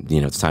 but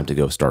it's time to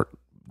go start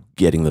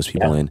getting those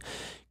people in.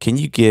 Can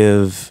you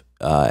give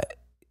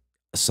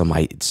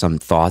some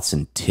thoughts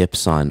and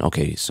tips on,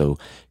 okay, so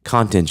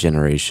content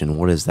generation,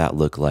 what does that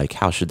look like?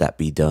 How should that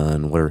be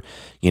done? What are,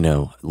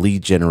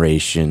 lead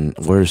generation?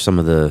 What are some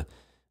of the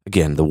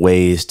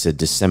ways to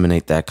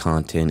disseminate that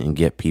content and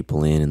get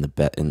people in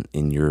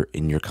in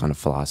your kind of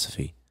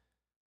philosophy?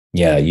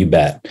 Yeah, you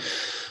bet.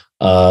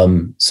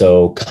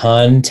 So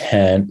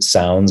content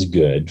sounds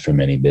good for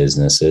many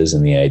businesses,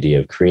 and the idea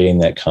of creating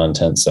that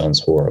content sounds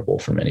horrible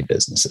for many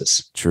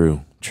businesses. True.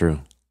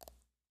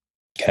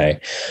 Okay.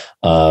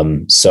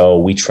 So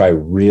we try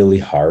really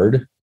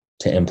hard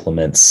to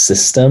implement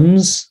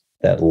systems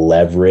that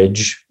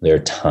leverage their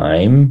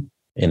time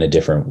in a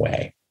different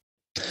way.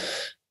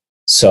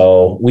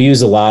 So we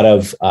use a lot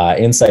of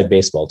inside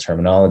baseball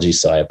terminology,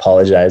 so I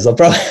apologize. I'll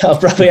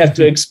probably have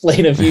to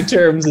explain a few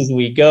terms as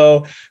we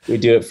go. We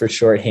do it for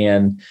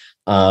shorthand.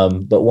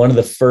 But one of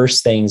the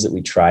first things that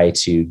we try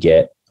to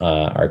get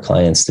our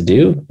clients to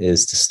do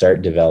is to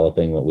start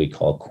developing what we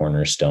call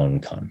cornerstone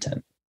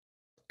content.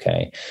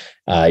 Okay.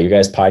 Your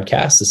guys'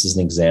 podcast, this is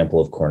an example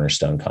of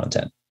cornerstone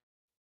content.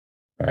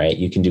 All right.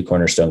 You can do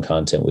cornerstone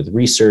content with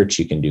research.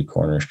 You can do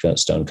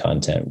cornerstone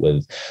content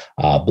with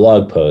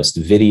blog posts,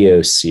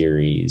 video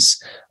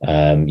series.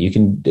 You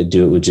can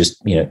do it with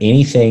just,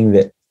 anything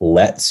that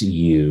lets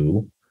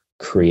you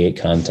create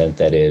content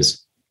that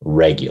is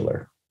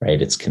regular,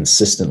 right? It's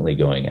consistently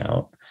going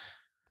out.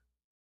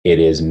 It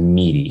is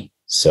meaty.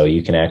 So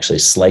you can actually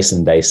slice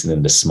and dice it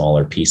into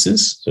smaller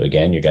pieces. So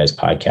again, your guys'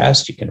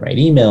 podcast, you can write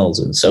emails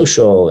and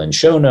social and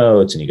show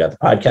notes, and you got the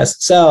podcast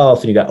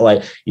itself, and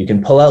you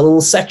can pull out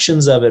little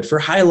sections of it for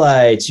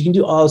highlights. You can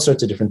do all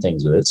sorts of different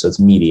things with it. So it's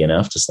meaty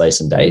enough to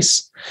slice and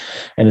dice.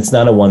 And it's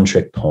not a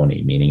one-trick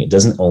pony, meaning it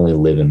doesn't only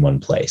live in one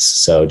place.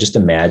 So just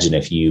imagine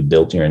if you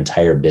built your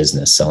entire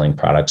business selling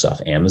products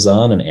off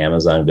Amazon, and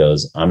Amazon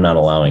goes, I'm not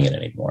allowing it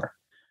anymore.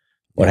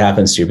 What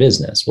happens to your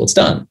business? Well, it's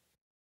done.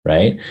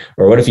 Right?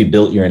 Or what if you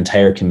built your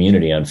entire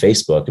community on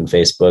Facebook and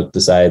Facebook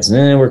decides,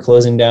 we're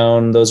closing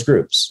down those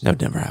groups? That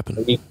would never happen.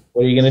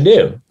 What are you going to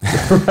do?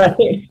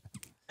 Right?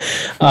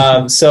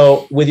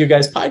 So with your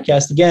guys'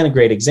 podcast, again, a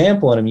great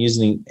example, and I'm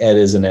using it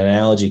as an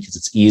analogy because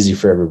it's easy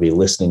for everybody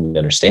listening to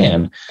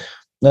understand.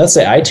 Let's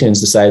say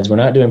iTunes decides we're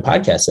not doing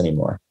podcasts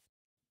anymore.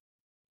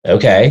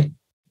 Okay.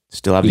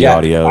 Still have the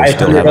audio.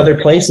 500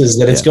 other places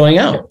that it's going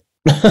out.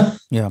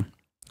 Yeah.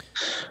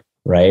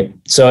 Right.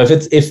 So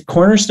if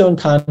cornerstone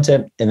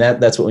content, and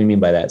that's what we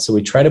mean by that. So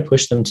we try to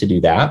push them to do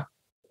that.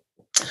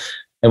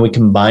 And we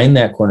combine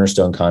that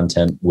cornerstone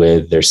content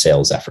with their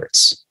sales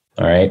efforts.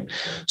 All right.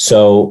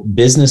 So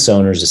business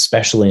owners,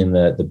 especially in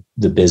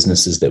the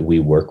businesses that we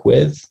work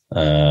with,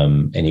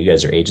 and you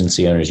guys are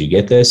agency owners, you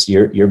get this,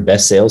 your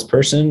best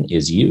salesperson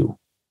is you.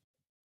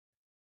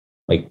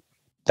 Like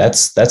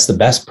that's the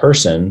best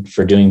person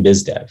for doing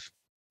biz dev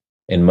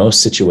in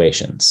most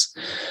situations.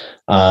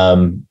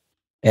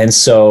 And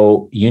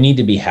so you need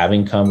to be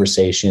having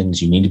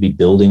conversations. You need to be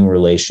building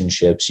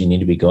relationships. You need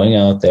to be going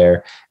out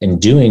there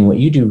and doing what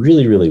you do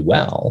really, really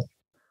well.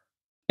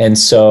 And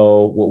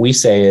so what we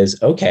say is,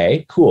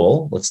 okay,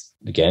 cool. Let's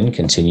again,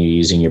 continue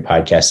using your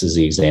podcast as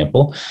the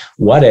example.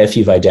 What if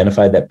you've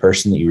identified that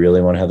person that you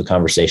really want to have the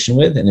conversation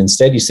with, and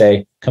instead you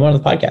say, come on to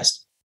the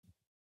podcast.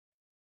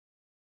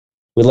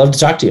 We'd love to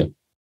talk to you.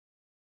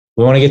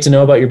 We want to get to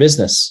know about your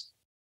business.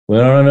 We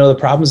want to know the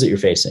problems that you're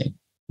facing.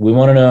 We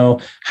want to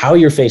know how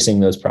you're facing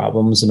those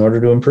problems in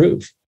order to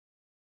improve.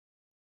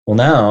 Well,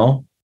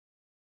 now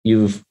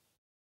you've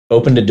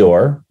opened a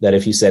door that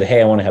if you said,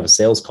 hey, I want to have a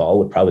sales call,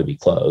 would probably be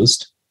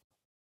closed.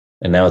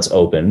 And now it's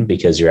open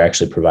because you're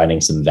actually providing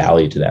some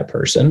value to that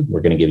person.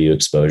 We're going to give you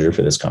exposure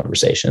for this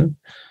conversation.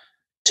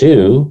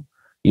 2,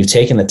 you've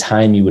taken the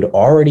time you would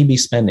already be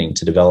spending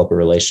to develop a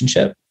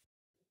relationship,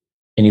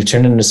 and you've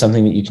turned it into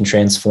something that you can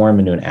transform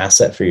into an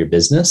asset for your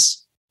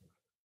business.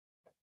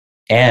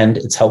 And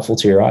it's helpful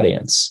to your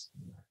audience.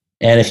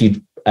 And if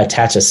you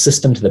attach a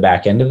system to the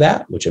back end of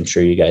that, which I'm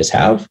sure you guys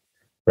have,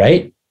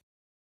 right?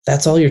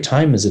 That's all your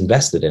time is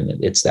invested in it.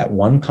 It's that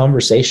one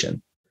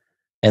conversation.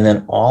 And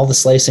then all the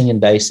slicing and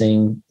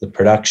dicing, the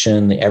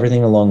production,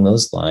 everything along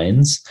those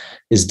lines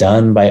is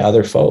done by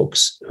other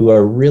folks who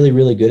are really,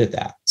 really good at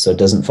that. So it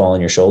doesn't fall on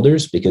your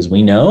shoulders, because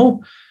we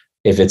know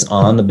if it's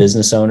on the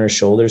business owner's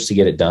shoulders to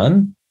get it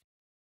done,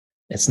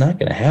 it's not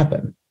going to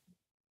happen.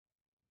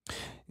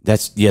 I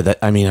think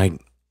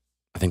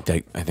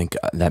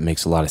that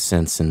makes a lot of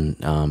sense.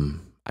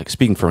 And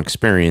speaking from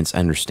experience, I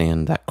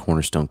understand that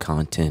cornerstone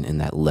content and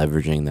that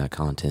leveraging that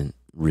content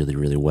really,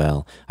 really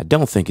well. I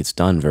don't think it's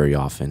done very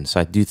often.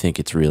 So I do think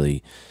it's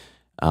really,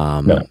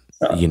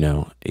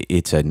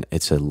 it's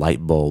a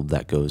light bulb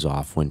that goes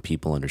off when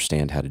people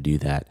understand how to do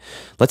that.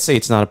 Let's say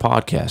it's not a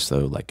podcast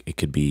though. Like it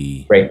could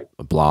be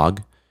a blog,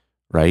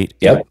 right?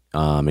 Yep.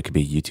 It could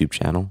be a YouTube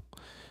channel.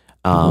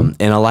 And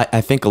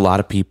I think a lot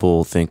of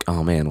people think,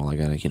 oh man, well I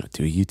gotta,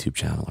 do a YouTube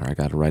channel, or I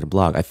gotta write a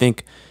blog. I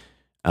think,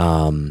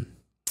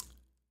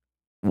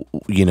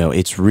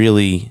 it's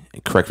really,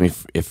 correct me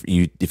if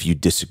you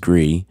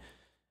disagree,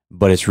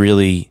 but it's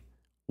really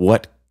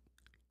what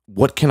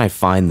can I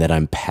find that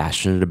I'm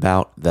passionate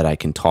about that I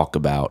can talk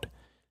about,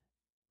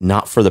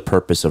 not for the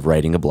purpose of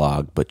writing a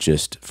blog, but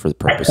just for the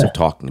purpose of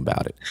talking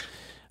about it.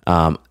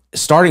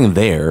 Starting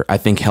there, I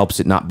think, helps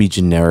it not be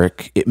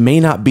generic. It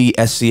may not be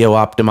SEO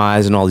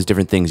optimized and all these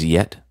different things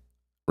yet,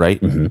 right?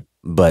 Mm-hmm.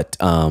 But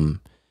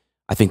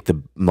I think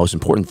the most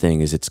important thing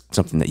is it's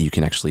something that you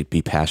can actually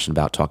be passionate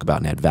about, talk about,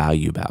 and add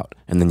value about.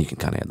 And then you can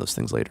kind of add those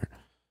things later.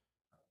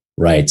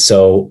 Right.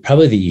 So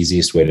probably the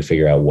easiest way to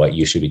figure out what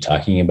you should be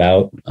talking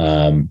about,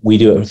 we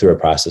do it through a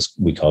process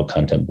we call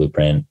Content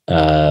Blueprint,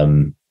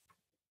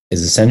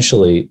 is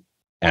essentially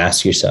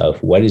ask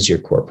yourself, what is your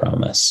core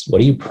promise?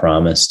 What do you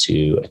promise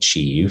to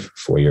achieve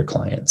for your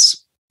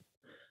clients?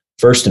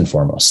 First and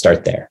foremost,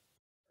 start there.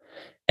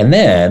 And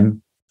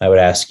then I would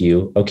ask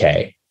you,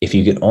 okay, if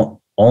you could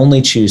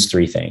only choose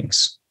three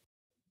things,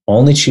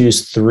 only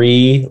choose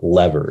three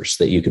levers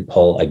that you could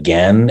pull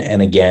again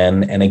and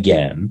again and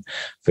again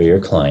for your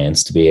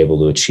clients to be able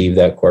to achieve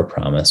that core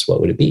promise, what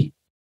would it be?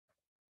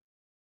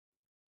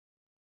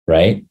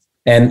 Right?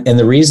 And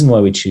the reason why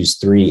we choose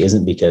three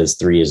isn't because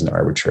three is an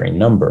arbitrary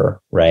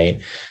number,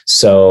 right?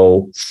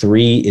 So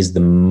three is the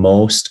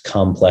most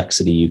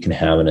complexity you can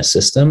have in a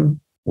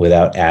system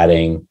without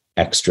adding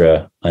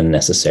extra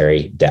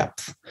unnecessary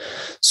depth.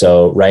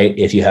 So, right,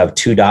 if you have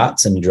two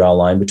dots and you draw a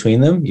line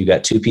between them, you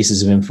got two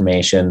pieces of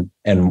information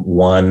and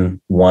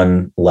one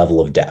level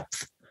of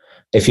depth.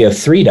 If you have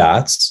three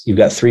dots, you've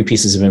got three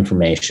pieces of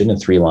information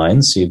and three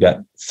lines. So you've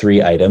got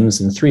three items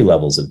and three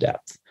levels of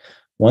depth.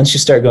 Once you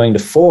start going to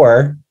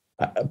four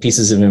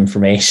pieces of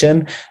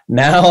information,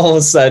 now all of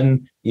a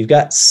sudden you've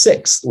got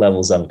six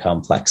levels of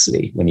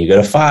complexity. When you go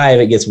to five,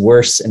 it gets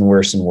worse and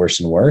worse and worse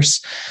and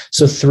worse.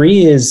 So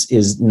three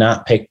is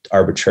not picked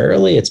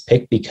arbitrarily. It's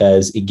picked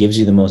because it gives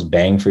you the most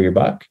bang for your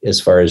buck as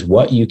far as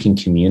what you can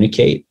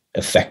communicate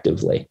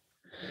effectively.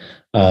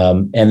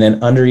 And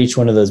then under each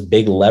one of those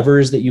big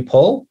levers that you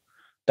pull,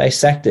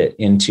 dissect it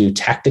into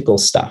tactical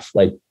stuff,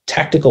 like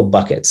tactical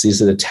buckets.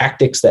 These are the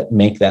tactics that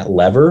make that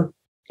lever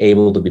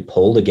able to be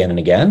pulled again and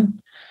again.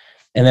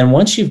 And then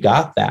once you've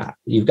got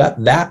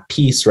that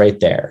piece right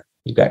there,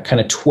 you've got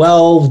kind of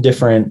 12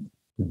 different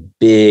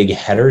big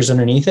headers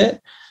underneath it.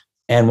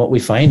 And what we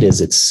find is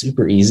it's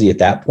super easy at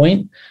that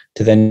point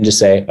to then just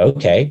say,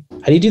 okay,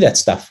 how do you do that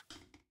stuff?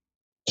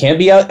 Can't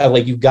be out,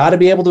 like, you've got to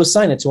be able to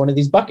assign it to one of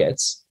these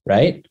buckets,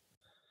 right?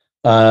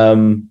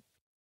 What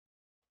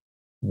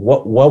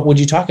would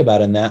you talk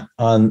about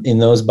in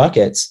those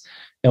buckets?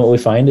 And what we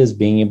find is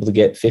being able to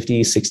get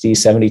 50, 60,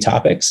 70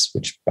 topics,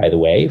 which, by the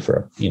way,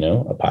 for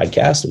a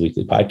podcast, a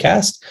weekly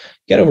podcast,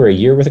 get over a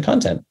year worth of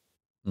content.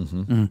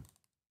 Mm-hmm. Mm.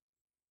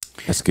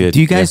 That's good.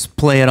 Do you guys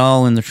play at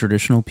all in the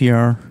traditional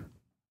PR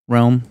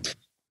realm?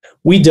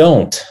 We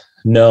don't,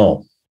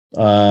 no.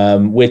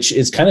 Which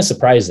is kind of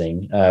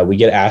surprising. We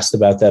get asked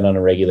about that on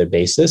a regular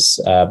basis,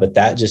 but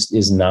that just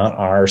is not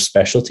our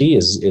specialty,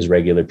 is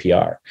regular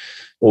PR.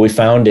 What we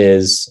found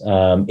is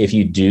if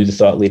you do the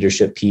thought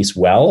leadership piece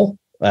well,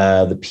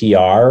 the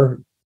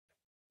PR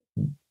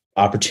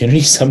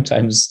opportunities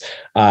sometimes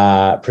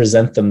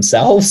present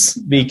themselves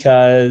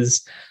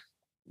because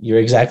you're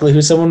exactly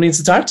who someone needs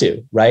to talk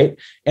to, right?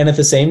 And at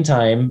the same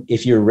time,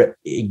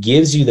 it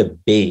gives you the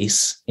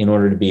base in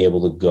order to be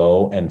able to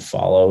go and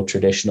follow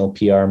traditional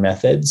PR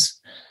methods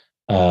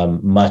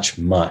much,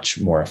 much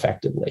more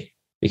effectively.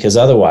 Because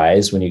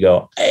otherwise, when you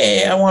go,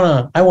 hey, I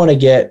want to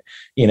get,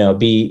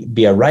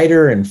 be a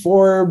writer in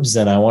Forbes,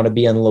 and I want to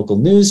be on the local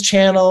news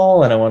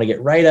channel, and I want to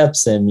get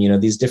write-ups in,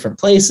 these different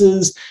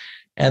places.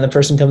 And the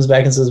person comes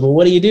back and says, well,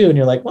 what do you do? And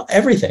you're like, well,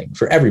 everything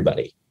for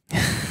everybody.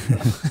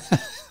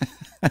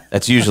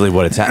 That's usually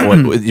what it's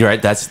you're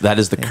right. That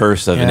is the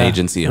curse of an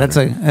agency owner.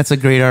 That's a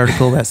great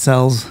article that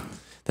sells.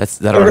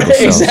 That article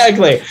sells.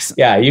 Exactly.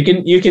 Yeah,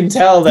 you can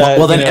tell that.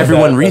 Well, then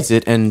everyone reads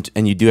it, and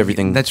you do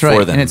everything. That's right,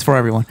 for them. and it's for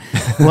everyone.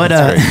 What?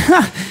 And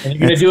you're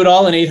going to do it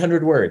all in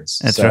 800 words.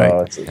 That's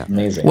right. It's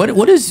amazing.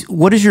 What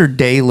does your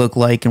day look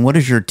like, and what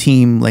is your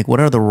team like?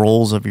 What are the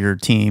roles of your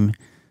team?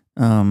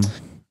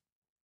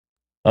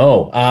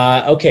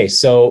 Okay.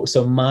 So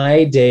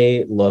my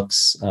day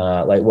looks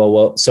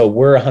so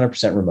we're a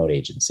 100% remote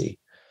agency.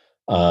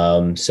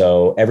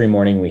 So every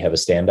morning we have a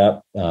stand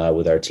up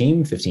with our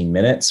team, 15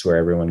 minutes, where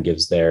everyone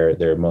gives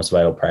their most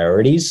vital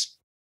priorities.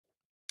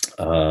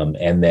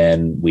 And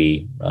then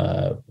we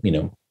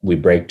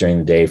break during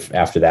the day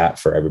after that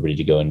for everybody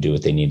to go and do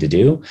what they need to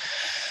do.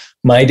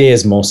 My day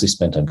is mostly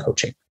spent on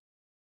coaching.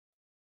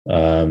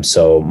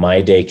 So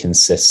my day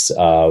consists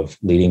of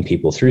leading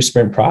people through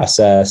sprint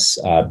process,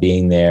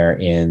 being there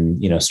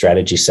in,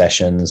 strategy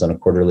sessions on a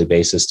quarterly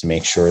basis to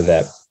make sure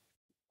that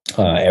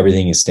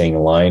everything is staying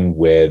aligned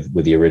with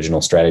the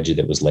original strategy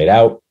that was laid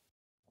out,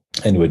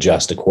 and to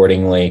adjust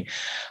accordingly,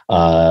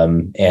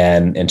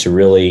 and to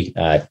really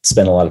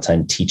spend a lot of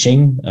time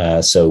teaching.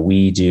 So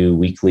we do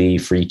weekly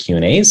free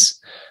Q&As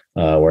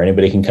where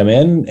anybody can come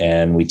in,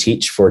 and we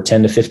teach for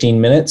 10 to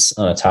 15 minutes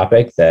on a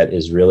topic that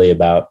is really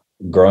about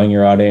growing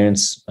your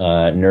audience,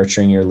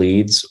 nurturing your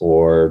leads,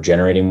 or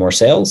generating more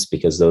sales,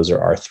 because those are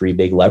our three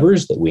big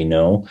levers that we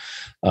know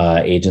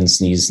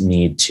agencies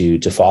need to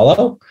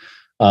follow.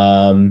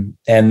 And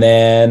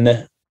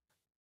then,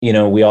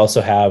 we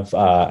also have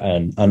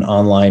an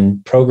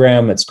online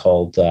program. It's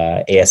called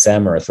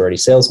ASM, or Authority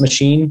Sales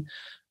Machine,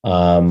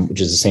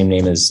 which is the same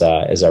name as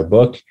our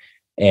book.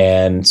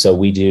 And so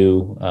we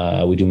do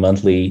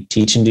monthly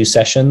teach and do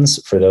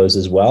sessions for those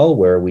as well,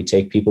 where we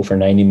take people for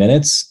 90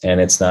 minutes,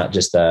 and it's not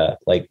just the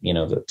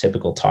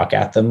typical talk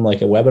at them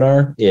like a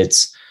webinar.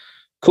 It's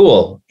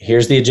cool.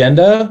 Here's the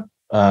agenda.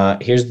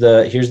 Here's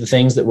the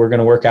things that we're going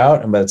to work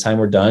out. And by the time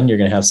we're done, you're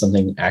going to have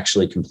something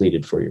actually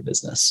completed for your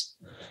business.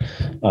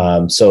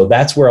 So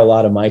that's where a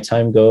lot of my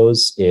time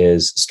goes,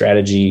 is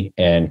strategy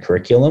and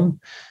curriculum.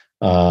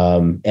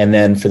 And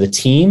then for the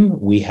team,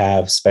 we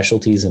have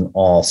specialties in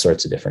all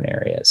sorts of different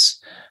areas.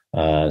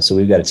 So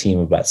we've got a team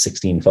of about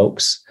 16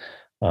 folks.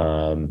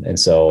 And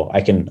so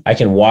I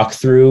can walk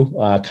through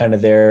kind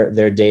of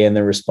their day and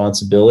their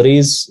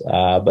responsibilities,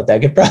 but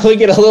that could probably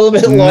get a little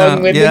bit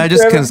long-winded. Yeah, I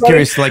just was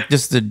curious, like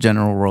just the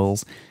general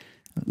roles.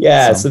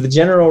 Yeah, so the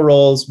general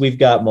roles, we've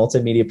got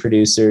multimedia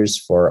producers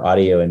for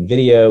audio and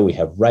video. We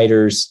have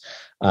writers.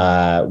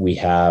 We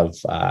have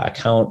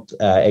account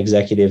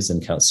executives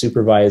and account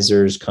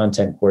supervisors,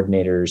 content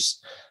coordinators,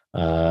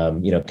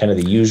 kind of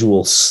the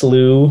usual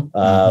slew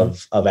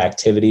of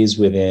activities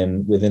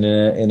within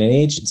an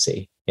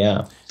agency.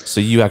 Yeah.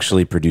 So you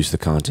actually produce the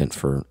content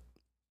for,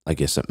 I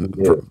guess,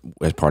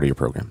 as part of your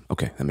program.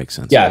 Okay, that makes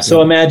sense. Yeah.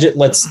 So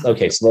let's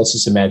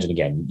just imagine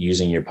again,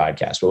 using your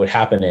podcast. What would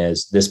happen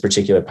is this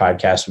particular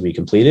podcast would be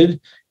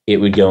completed. It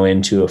would go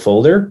into a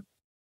folder,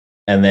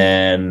 and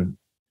then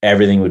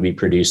everything would be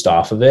produced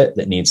off of it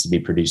that needs to be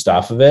produced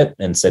off of it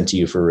and sent to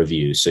you for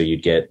review. So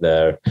you'd get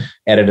the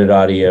edited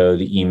audio,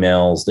 the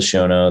emails, the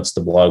show notes,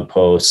 the blog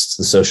posts,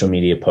 the social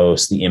media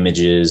posts, the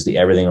images, the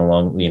everything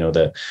along,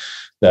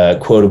 the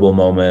quotable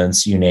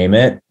moments, you name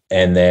it.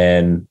 And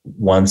then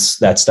once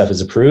that stuff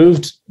is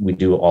approved, we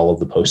do all of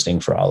the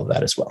posting for all of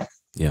that as well.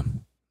 Yeah,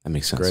 that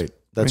makes sense. Great.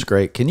 That's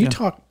great. Can you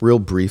talk real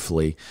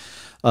briefly?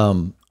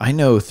 I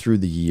know through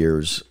the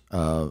years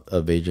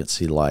of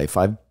agency life,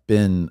 I've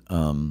been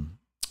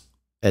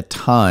at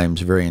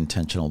times very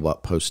intentional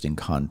about posting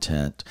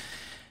content.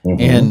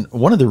 And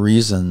one of the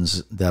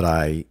reasons that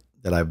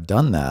I've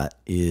done that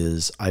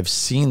is I've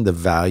seen the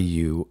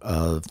value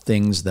of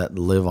things that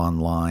live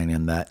online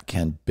and that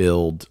can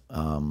build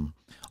on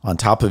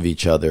top of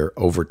each other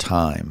over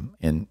time.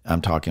 And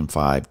I'm talking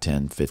 5,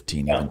 10,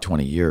 15, even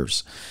 20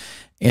 years.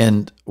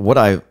 And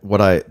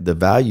the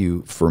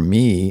value for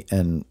me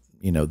and,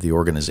 the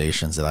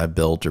organizations that I've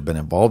built or been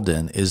involved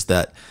in is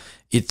that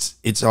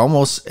it's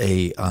almost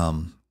a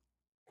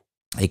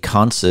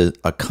constant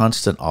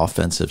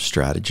offensive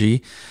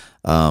strategy.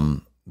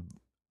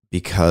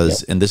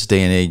 Because in this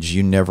day and age,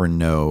 you never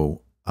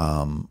know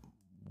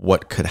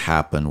what could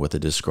happen with a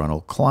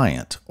disgruntled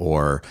client,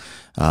 or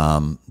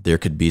there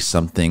could be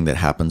something that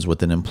happens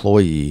with an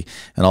employee,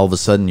 and all of a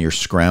sudden you're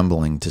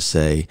scrambling to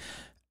say,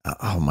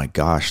 oh my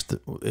gosh,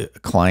 the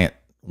client,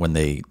 when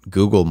they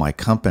Google my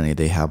company,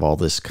 they have all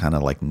this kind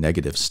of like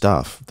negative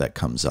stuff that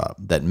comes up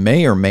that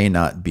may or may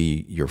not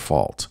be your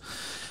fault.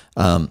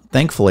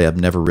 Thankfully, I've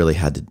never really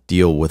had to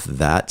deal with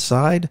that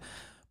side.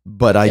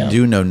 But I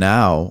do know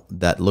now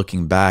that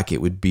looking back,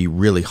 it would be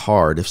really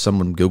hard if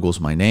someone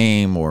Googles my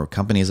name or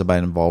companies I've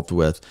been involved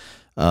with.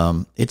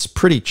 It's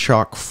pretty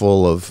chock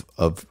full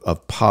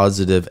of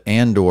positive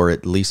and or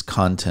at least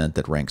content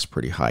that ranks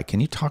pretty high. Can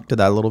you talk to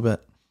that a little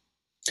bit?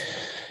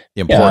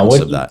 The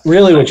importance of that.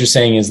 Really what you're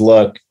saying is,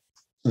 look,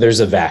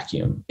 there's a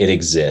vacuum. It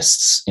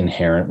exists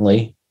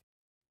inherently.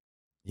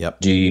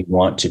 Yep. Do you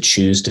want to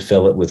choose to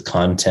fill it with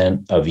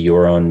content of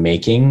your own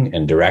making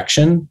and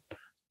direction?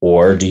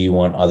 Or do you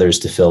want others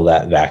to fill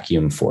that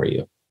vacuum for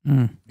you?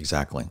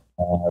 Exactly.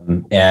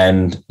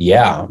 And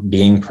yeah,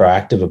 being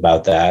proactive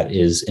about that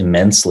is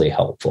immensely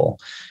helpful.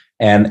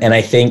 And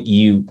I think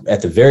you,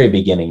 at the very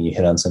beginning, you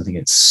hit on something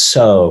that's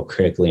so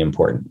critically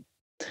important,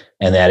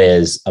 and that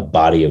is a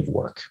body of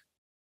work.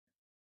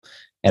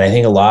 And I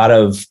think a lot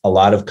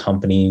of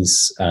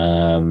companies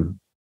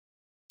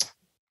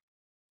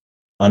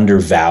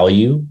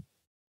undervalue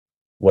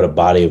what a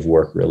body of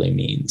work really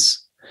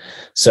means.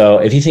 So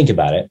if you think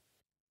about it,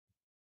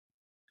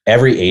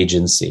 every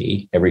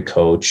agency, every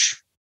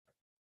coach,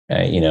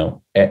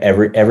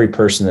 every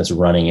person that's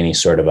running any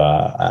sort of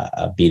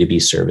a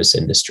B2B service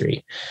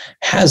industry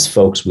has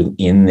folks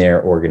within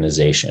their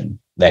organization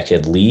that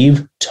could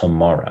leave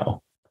tomorrow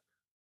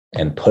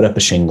and put up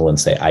a shingle and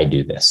say, I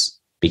do this,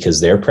 because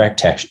they're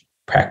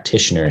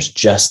practitioners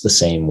just the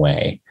same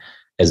way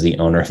as the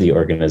owner of the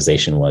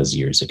organization was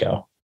years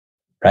ago.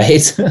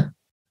 Right?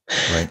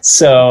 Right.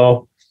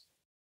 So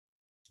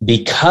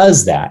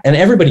because that, and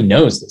everybody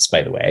knows this,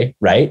 by the way,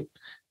 right?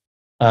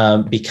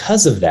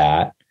 Because of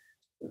that,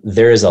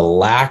 there is a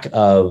lack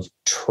of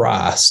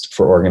trust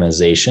for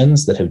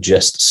organizations that have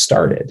just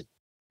started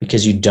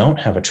because you don't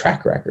have a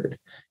track record.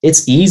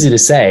 It's easy to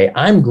say,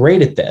 I'm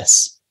great at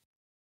this,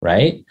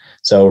 right?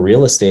 So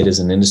real estate is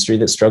an industry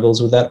that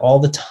struggles with that all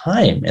the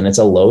time. And it's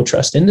a low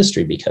trust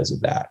industry because of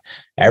that.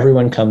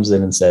 Everyone comes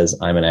in and says,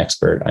 I'm an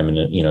expert. I'm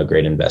a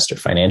great investor.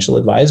 Financial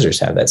advisors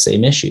have that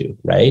same issue,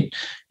 right?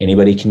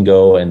 Anybody can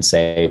go and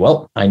say,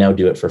 well, I now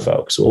do it for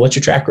folks. Well, what's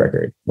your track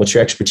record? What's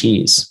your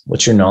expertise?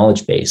 What's your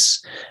knowledge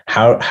base?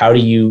 How do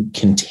you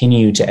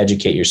continue to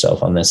educate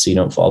yourself on this so you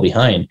don't fall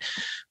behind?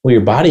 Well,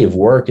 your body of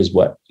work is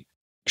what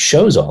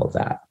shows all of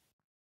that.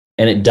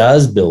 And it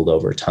does build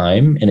over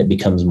time, and it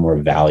becomes more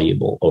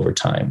valuable over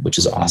time, which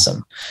is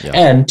awesome. Yeah.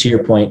 And to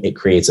your point, it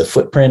creates a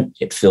footprint.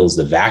 It fills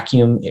the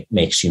vacuum. It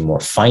makes you more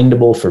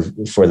findable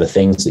for the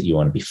things that you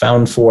want to be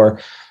found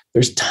for.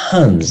 There's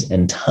tons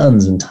and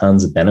tons and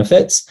tons of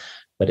benefits.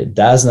 but it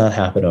does not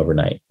happen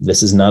overnight.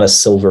 This is not a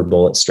silver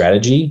bullet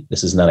strategy.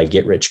 This is not a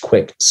get rich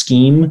quick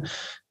scheme.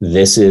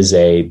 This is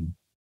a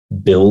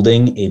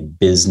building a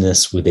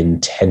business with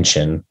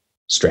intention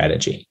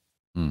strategy.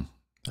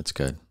 That's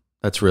good.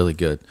 That's really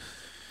good.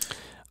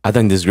 I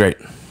think this is great.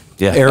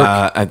 Yeah, Erik?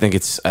 I think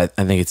it's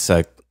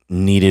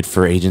needed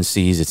for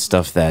agencies. It's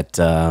stuff that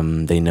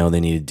they know they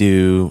need to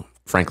do.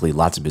 Frankly,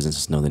 lots of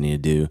businesses know they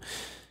need to do,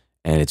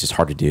 and it's just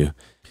hard to do.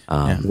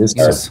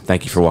 So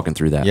thank you for walking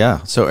through that.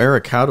 Yeah. So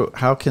Erik,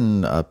 how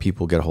can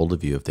people get a hold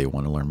of you if they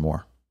want to learn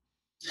more?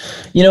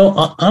 You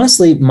know,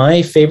 honestly,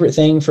 my favorite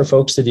thing for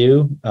folks to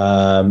do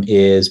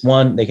is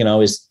one, they can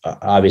always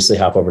obviously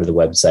hop over to the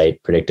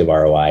website,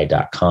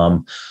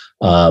 predictiveroi.com.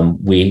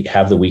 We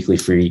have the weekly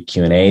free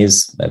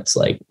Q&As. That's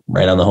like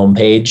right on the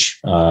homepage.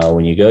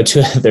 When you go to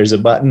it, there's a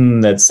button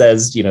that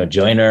says, you know,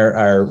 join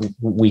our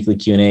weekly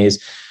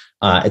Q&As.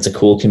 It's a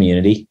cool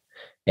community,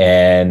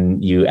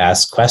 and you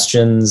ask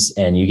questions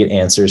and you get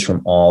answers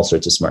from all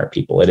sorts of smart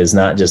people. It is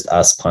not just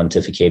us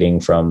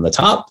pontificating from the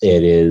top.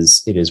 It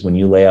is when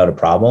you lay out a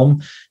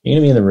problem, you're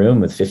going to be in the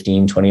room with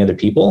 15, 20 other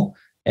people,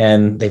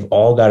 and they've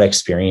all got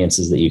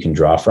experiences that you can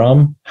draw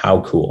from. How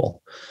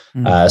cool.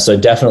 So I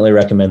definitely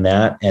recommend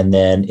that. And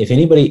then if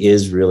anybody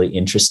is really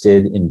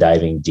interested in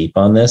diving deep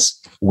on this,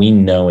 we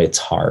know it's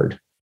hard.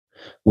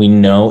 We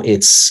know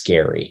it's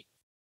scary.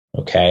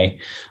 Okay.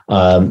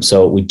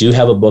 So we do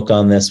have a book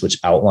on this, which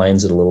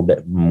outlines it a little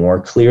bit more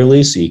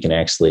clearly. So you can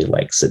actually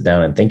like sit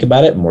down and think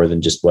about it more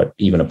than just what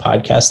even a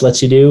podcast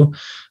lets you do.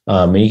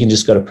 And you can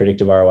just go to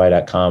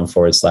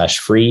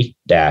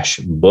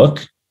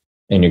predictiveroi.com/free-book.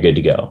 And you're good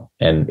to go.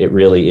 And it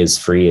really is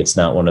free. It's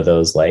not one of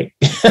those like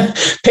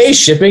pay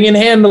shipping and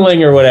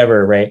handling or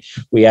whatever, right?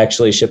 We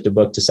actually shipped a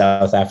book to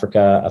South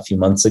Africa a few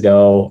months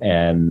ago,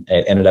 and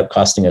it ended up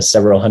costing us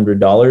several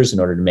 $100s in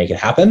order to make it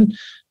happen.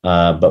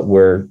 But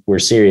we're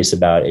serious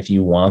about, if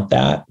you want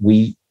that,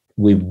 we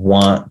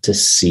want to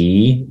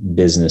see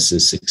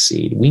businesses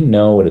succeed. We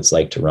know what it's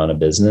like to run a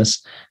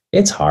business.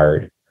 It's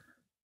hard,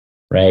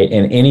 right?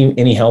 And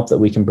any help that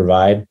we can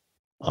provide,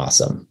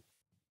 awesome.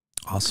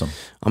 Awesome.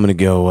 I'm going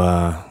to go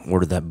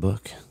order that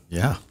book.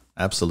 Yeah,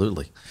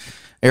 absolutely.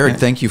 Erik,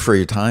 thank you for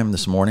your time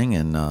this morning.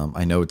 And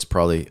I know it's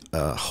probably,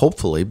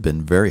 hopefully,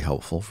 been very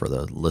helpful for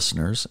the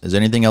listeners. Is there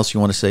anything else you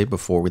want to say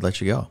before we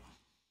let you go?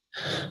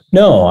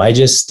 No, I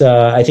just,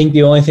 I think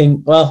the only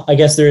thing, well, I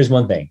guess there is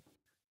one thing.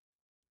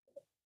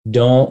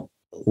 Don't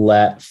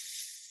let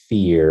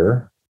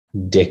fear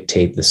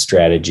dictate the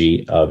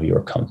strategy of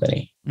your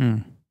company.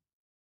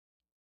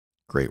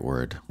 Great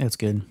word. That's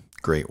good.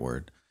 Great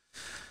word.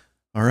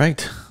 All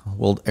right.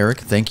 Well, Erik,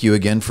 thank you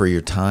again for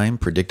your time.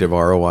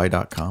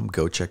 PredictiveROI.com.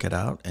 Go check it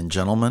out. And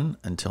gentlemen,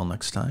 until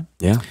next time.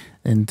 Yeah.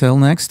 Until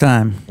next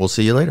time. We'll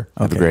see you later.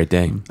 Have a great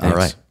day. Thanks. All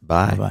right.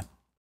 Bye. Bye-bye.